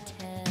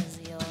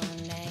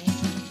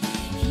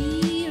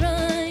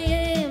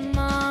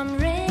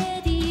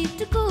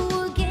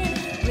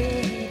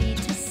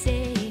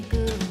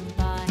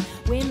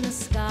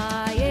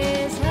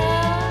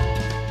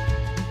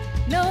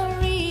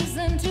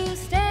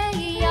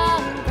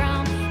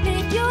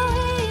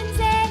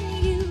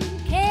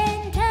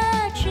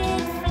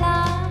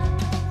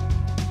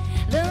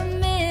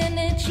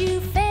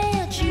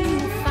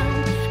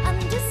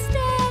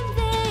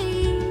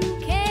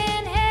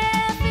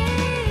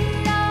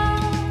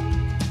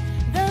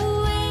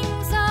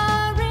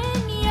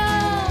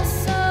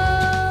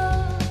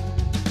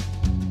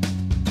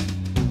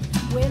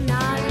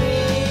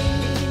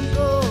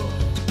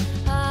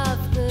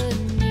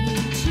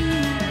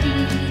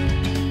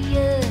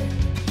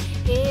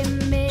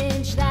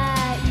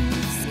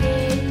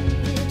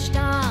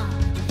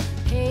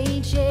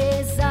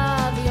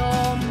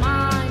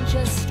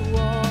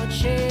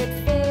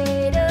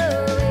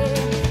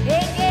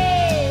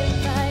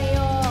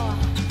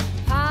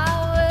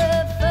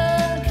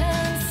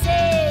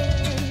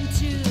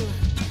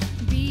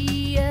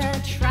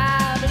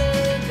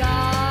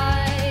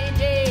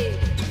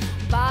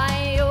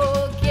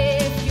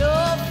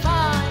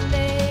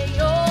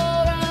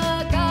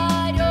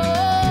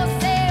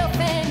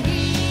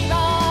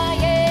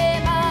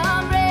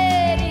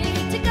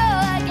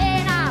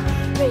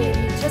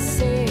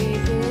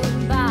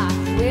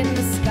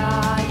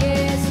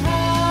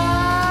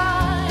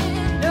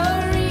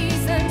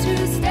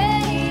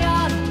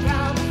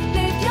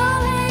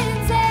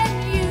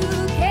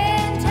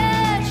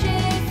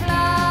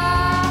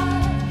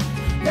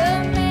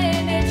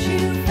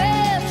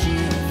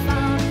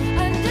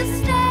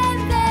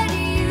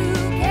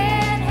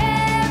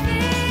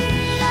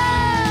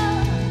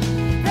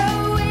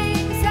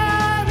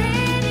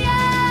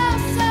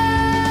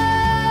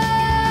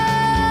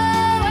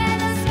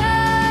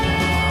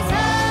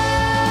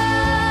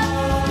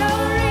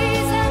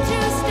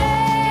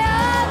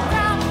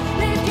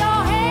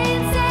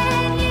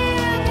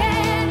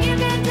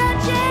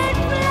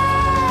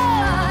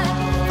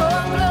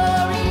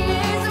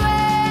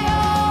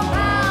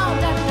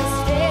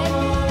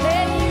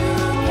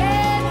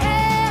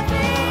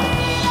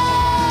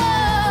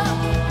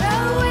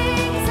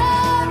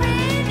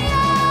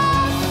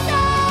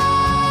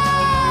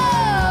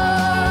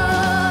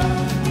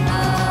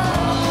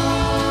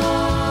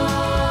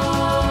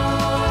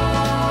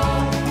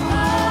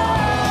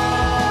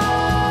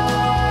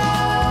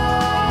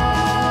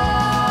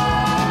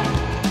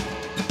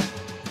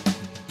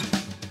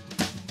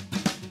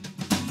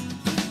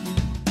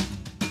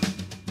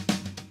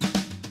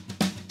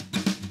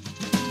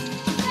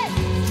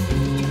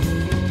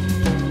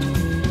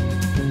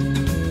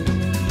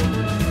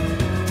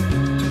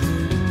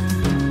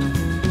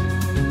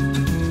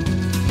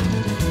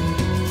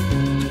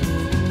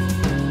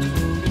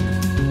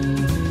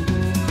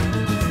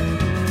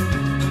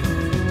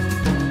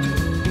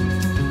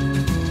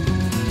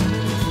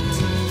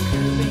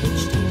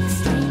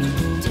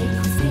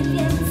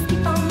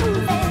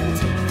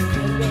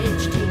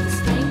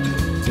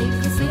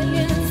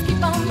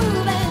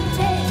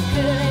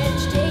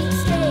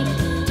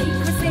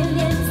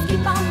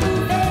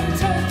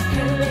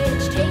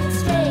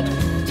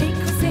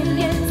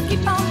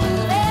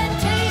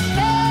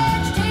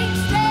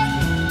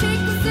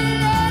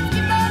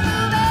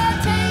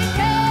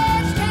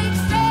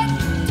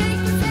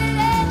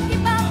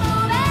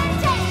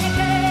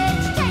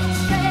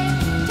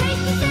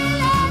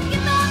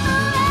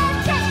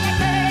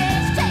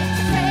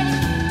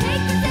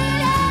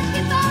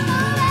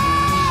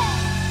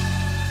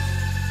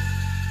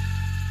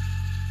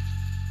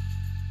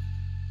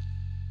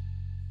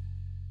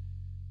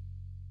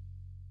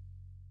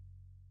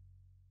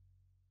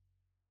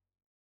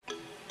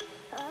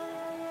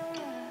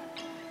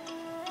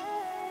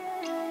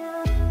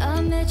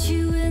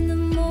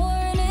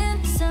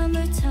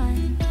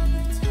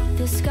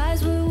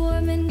skies were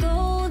warm and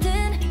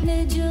golden,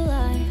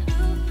 mid-July.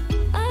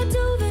 I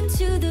dove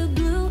into the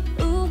blue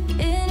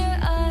in your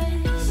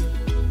eyes.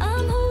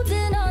 I'm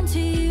holding on to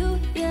you,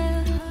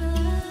 yeah.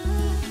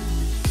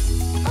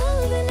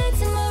 All of the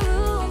nights in my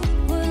room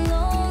were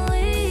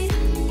lonely,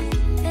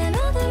 and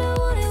all that I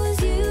wanted was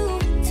you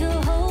to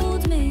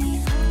hold me.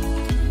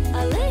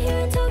 I lay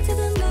here and talk to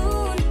the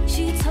moon.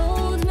 She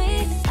told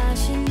me I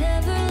should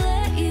never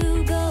let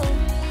you go.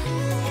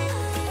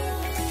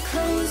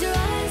 Close your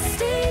eyes,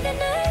 stay the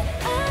night.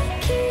 I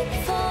keep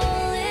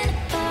falling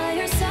by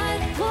your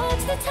side.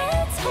 Watch the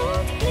tides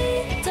hold me,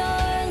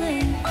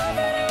 darling. All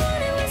that I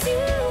wanted was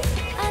you.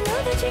 I know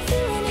that you're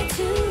feeling it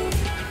too.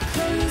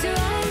 Close your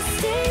eyes,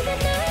 stay the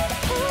night.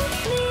 Hold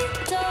me,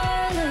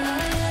 darling.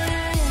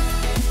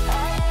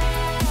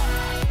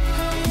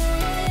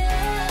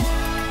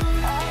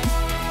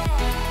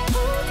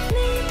 Hold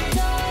me,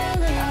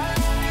 darling.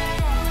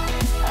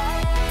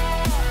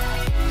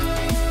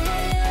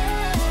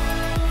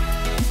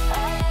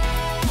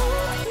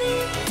 Hold me,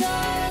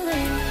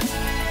 darling.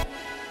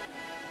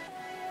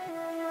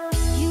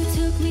 You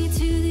took me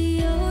to the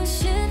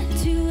ocean,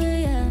 2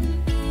 a.m.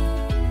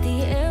 The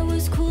air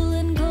was cool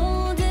and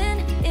golden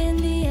in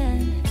the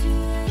end.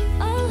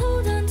 I'll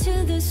hold on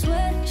to the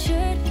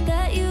sweatshirt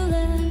that you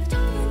left.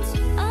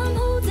 I'm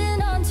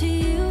holding on to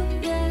you,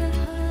 yeah.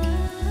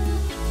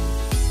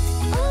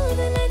 All of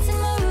the nights in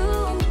my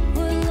room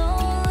were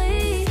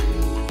lonely,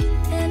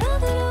 and all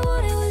that I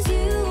wanted was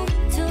you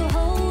to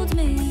hold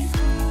me.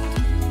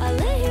 I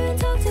lay here and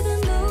talk to the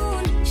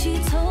moon. She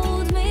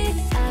told me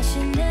I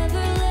should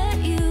never let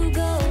you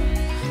go.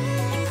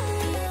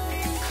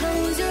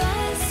 Close your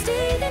eyes,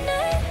 stay the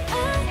night. I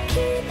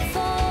keep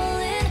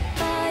falling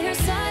by your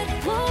side.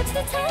 Watch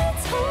the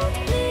tides hold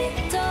me,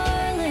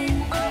 darling.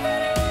 All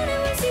that I wanted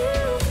was you.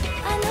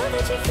 I know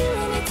that you're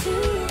feeling it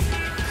too.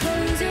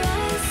 Close your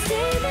eyes,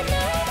 stay the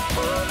night.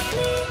 Hold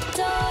me,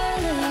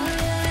 darling.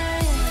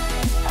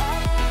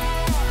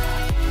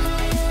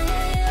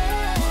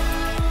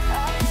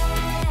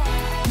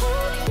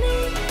 Hold me,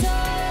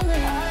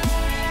 darling.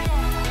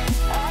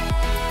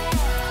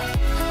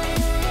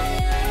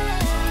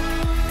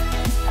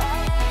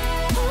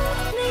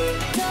 Hold me,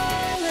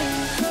 darling.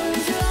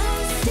 Close your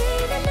eyes, stay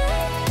the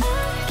night. I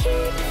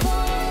keep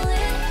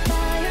falling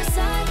by your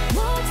side.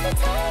 Watch the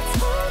tides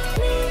hold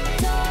me,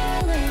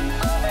 darling.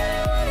 All that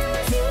I wanted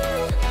was you.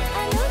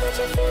 I know that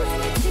you're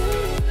feeling it too.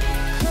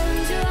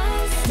 Close your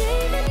eyes, stay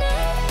the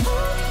night.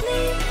 Hold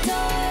me,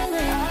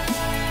 darling.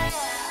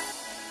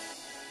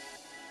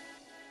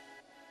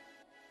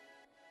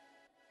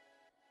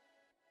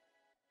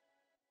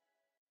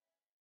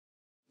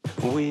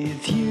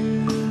 With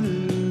you,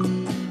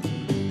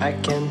 I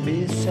can't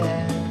be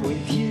sad.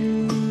 With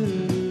you,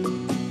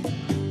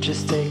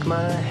 just take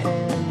my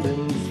hand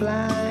and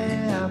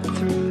fly up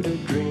through the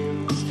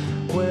dreams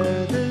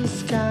where the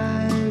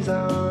skies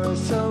are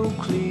so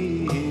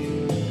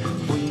clear.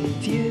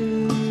 With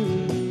you,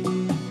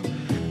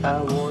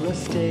 I wanna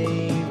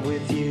stay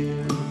with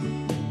you.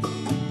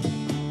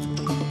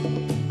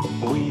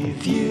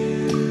 With you,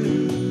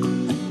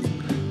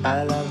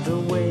 I love the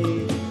way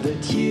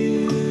that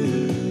you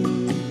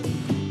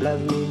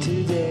love me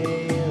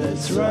today.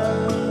 Let's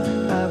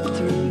run up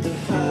through the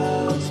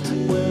fields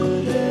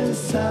where the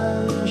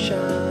sun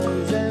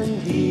shines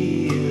and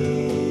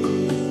heals.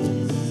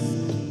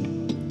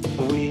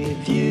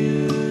 With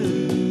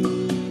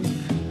you,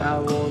 I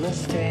wanna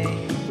stay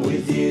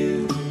with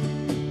you.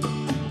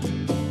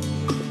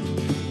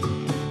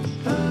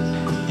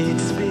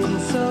 It's been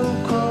so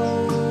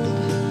cold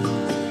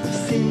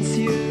since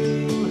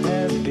you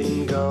have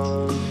been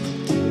gone.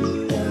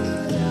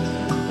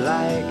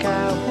 Like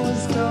I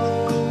was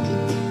told,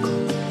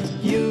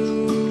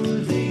 you're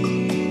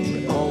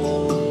the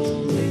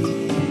only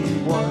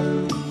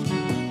one.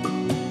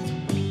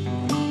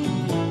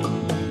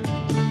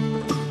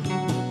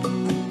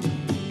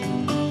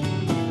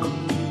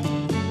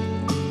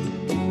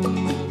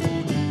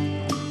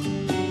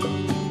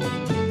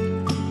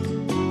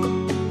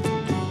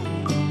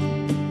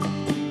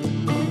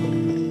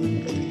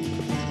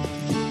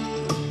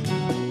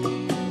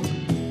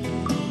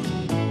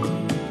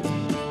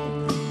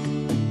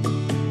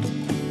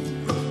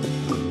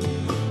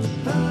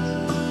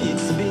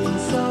 It's been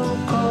so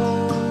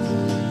cold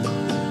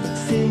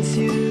since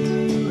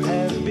you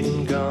have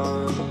been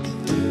gone.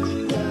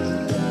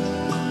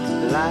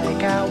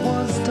 Like I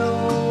was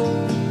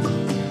told,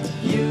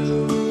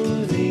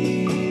 you're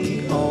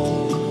the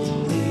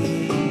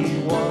only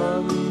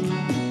one.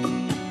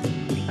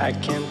 I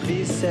can't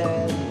be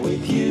sad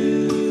with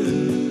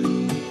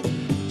you.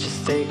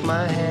 Just take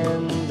my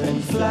hand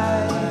and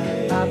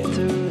fly up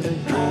through the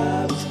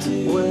dreams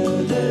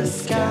where the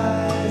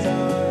skies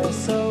are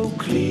so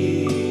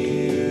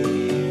clear.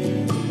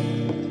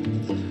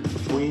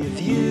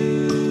 With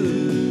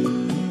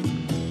you,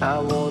 I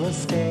wanna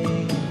stay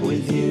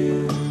with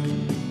you.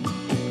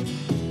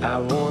 I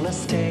wanna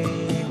stay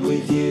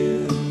with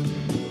you.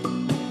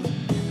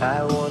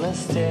 I wanna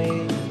stay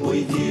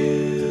with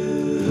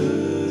you.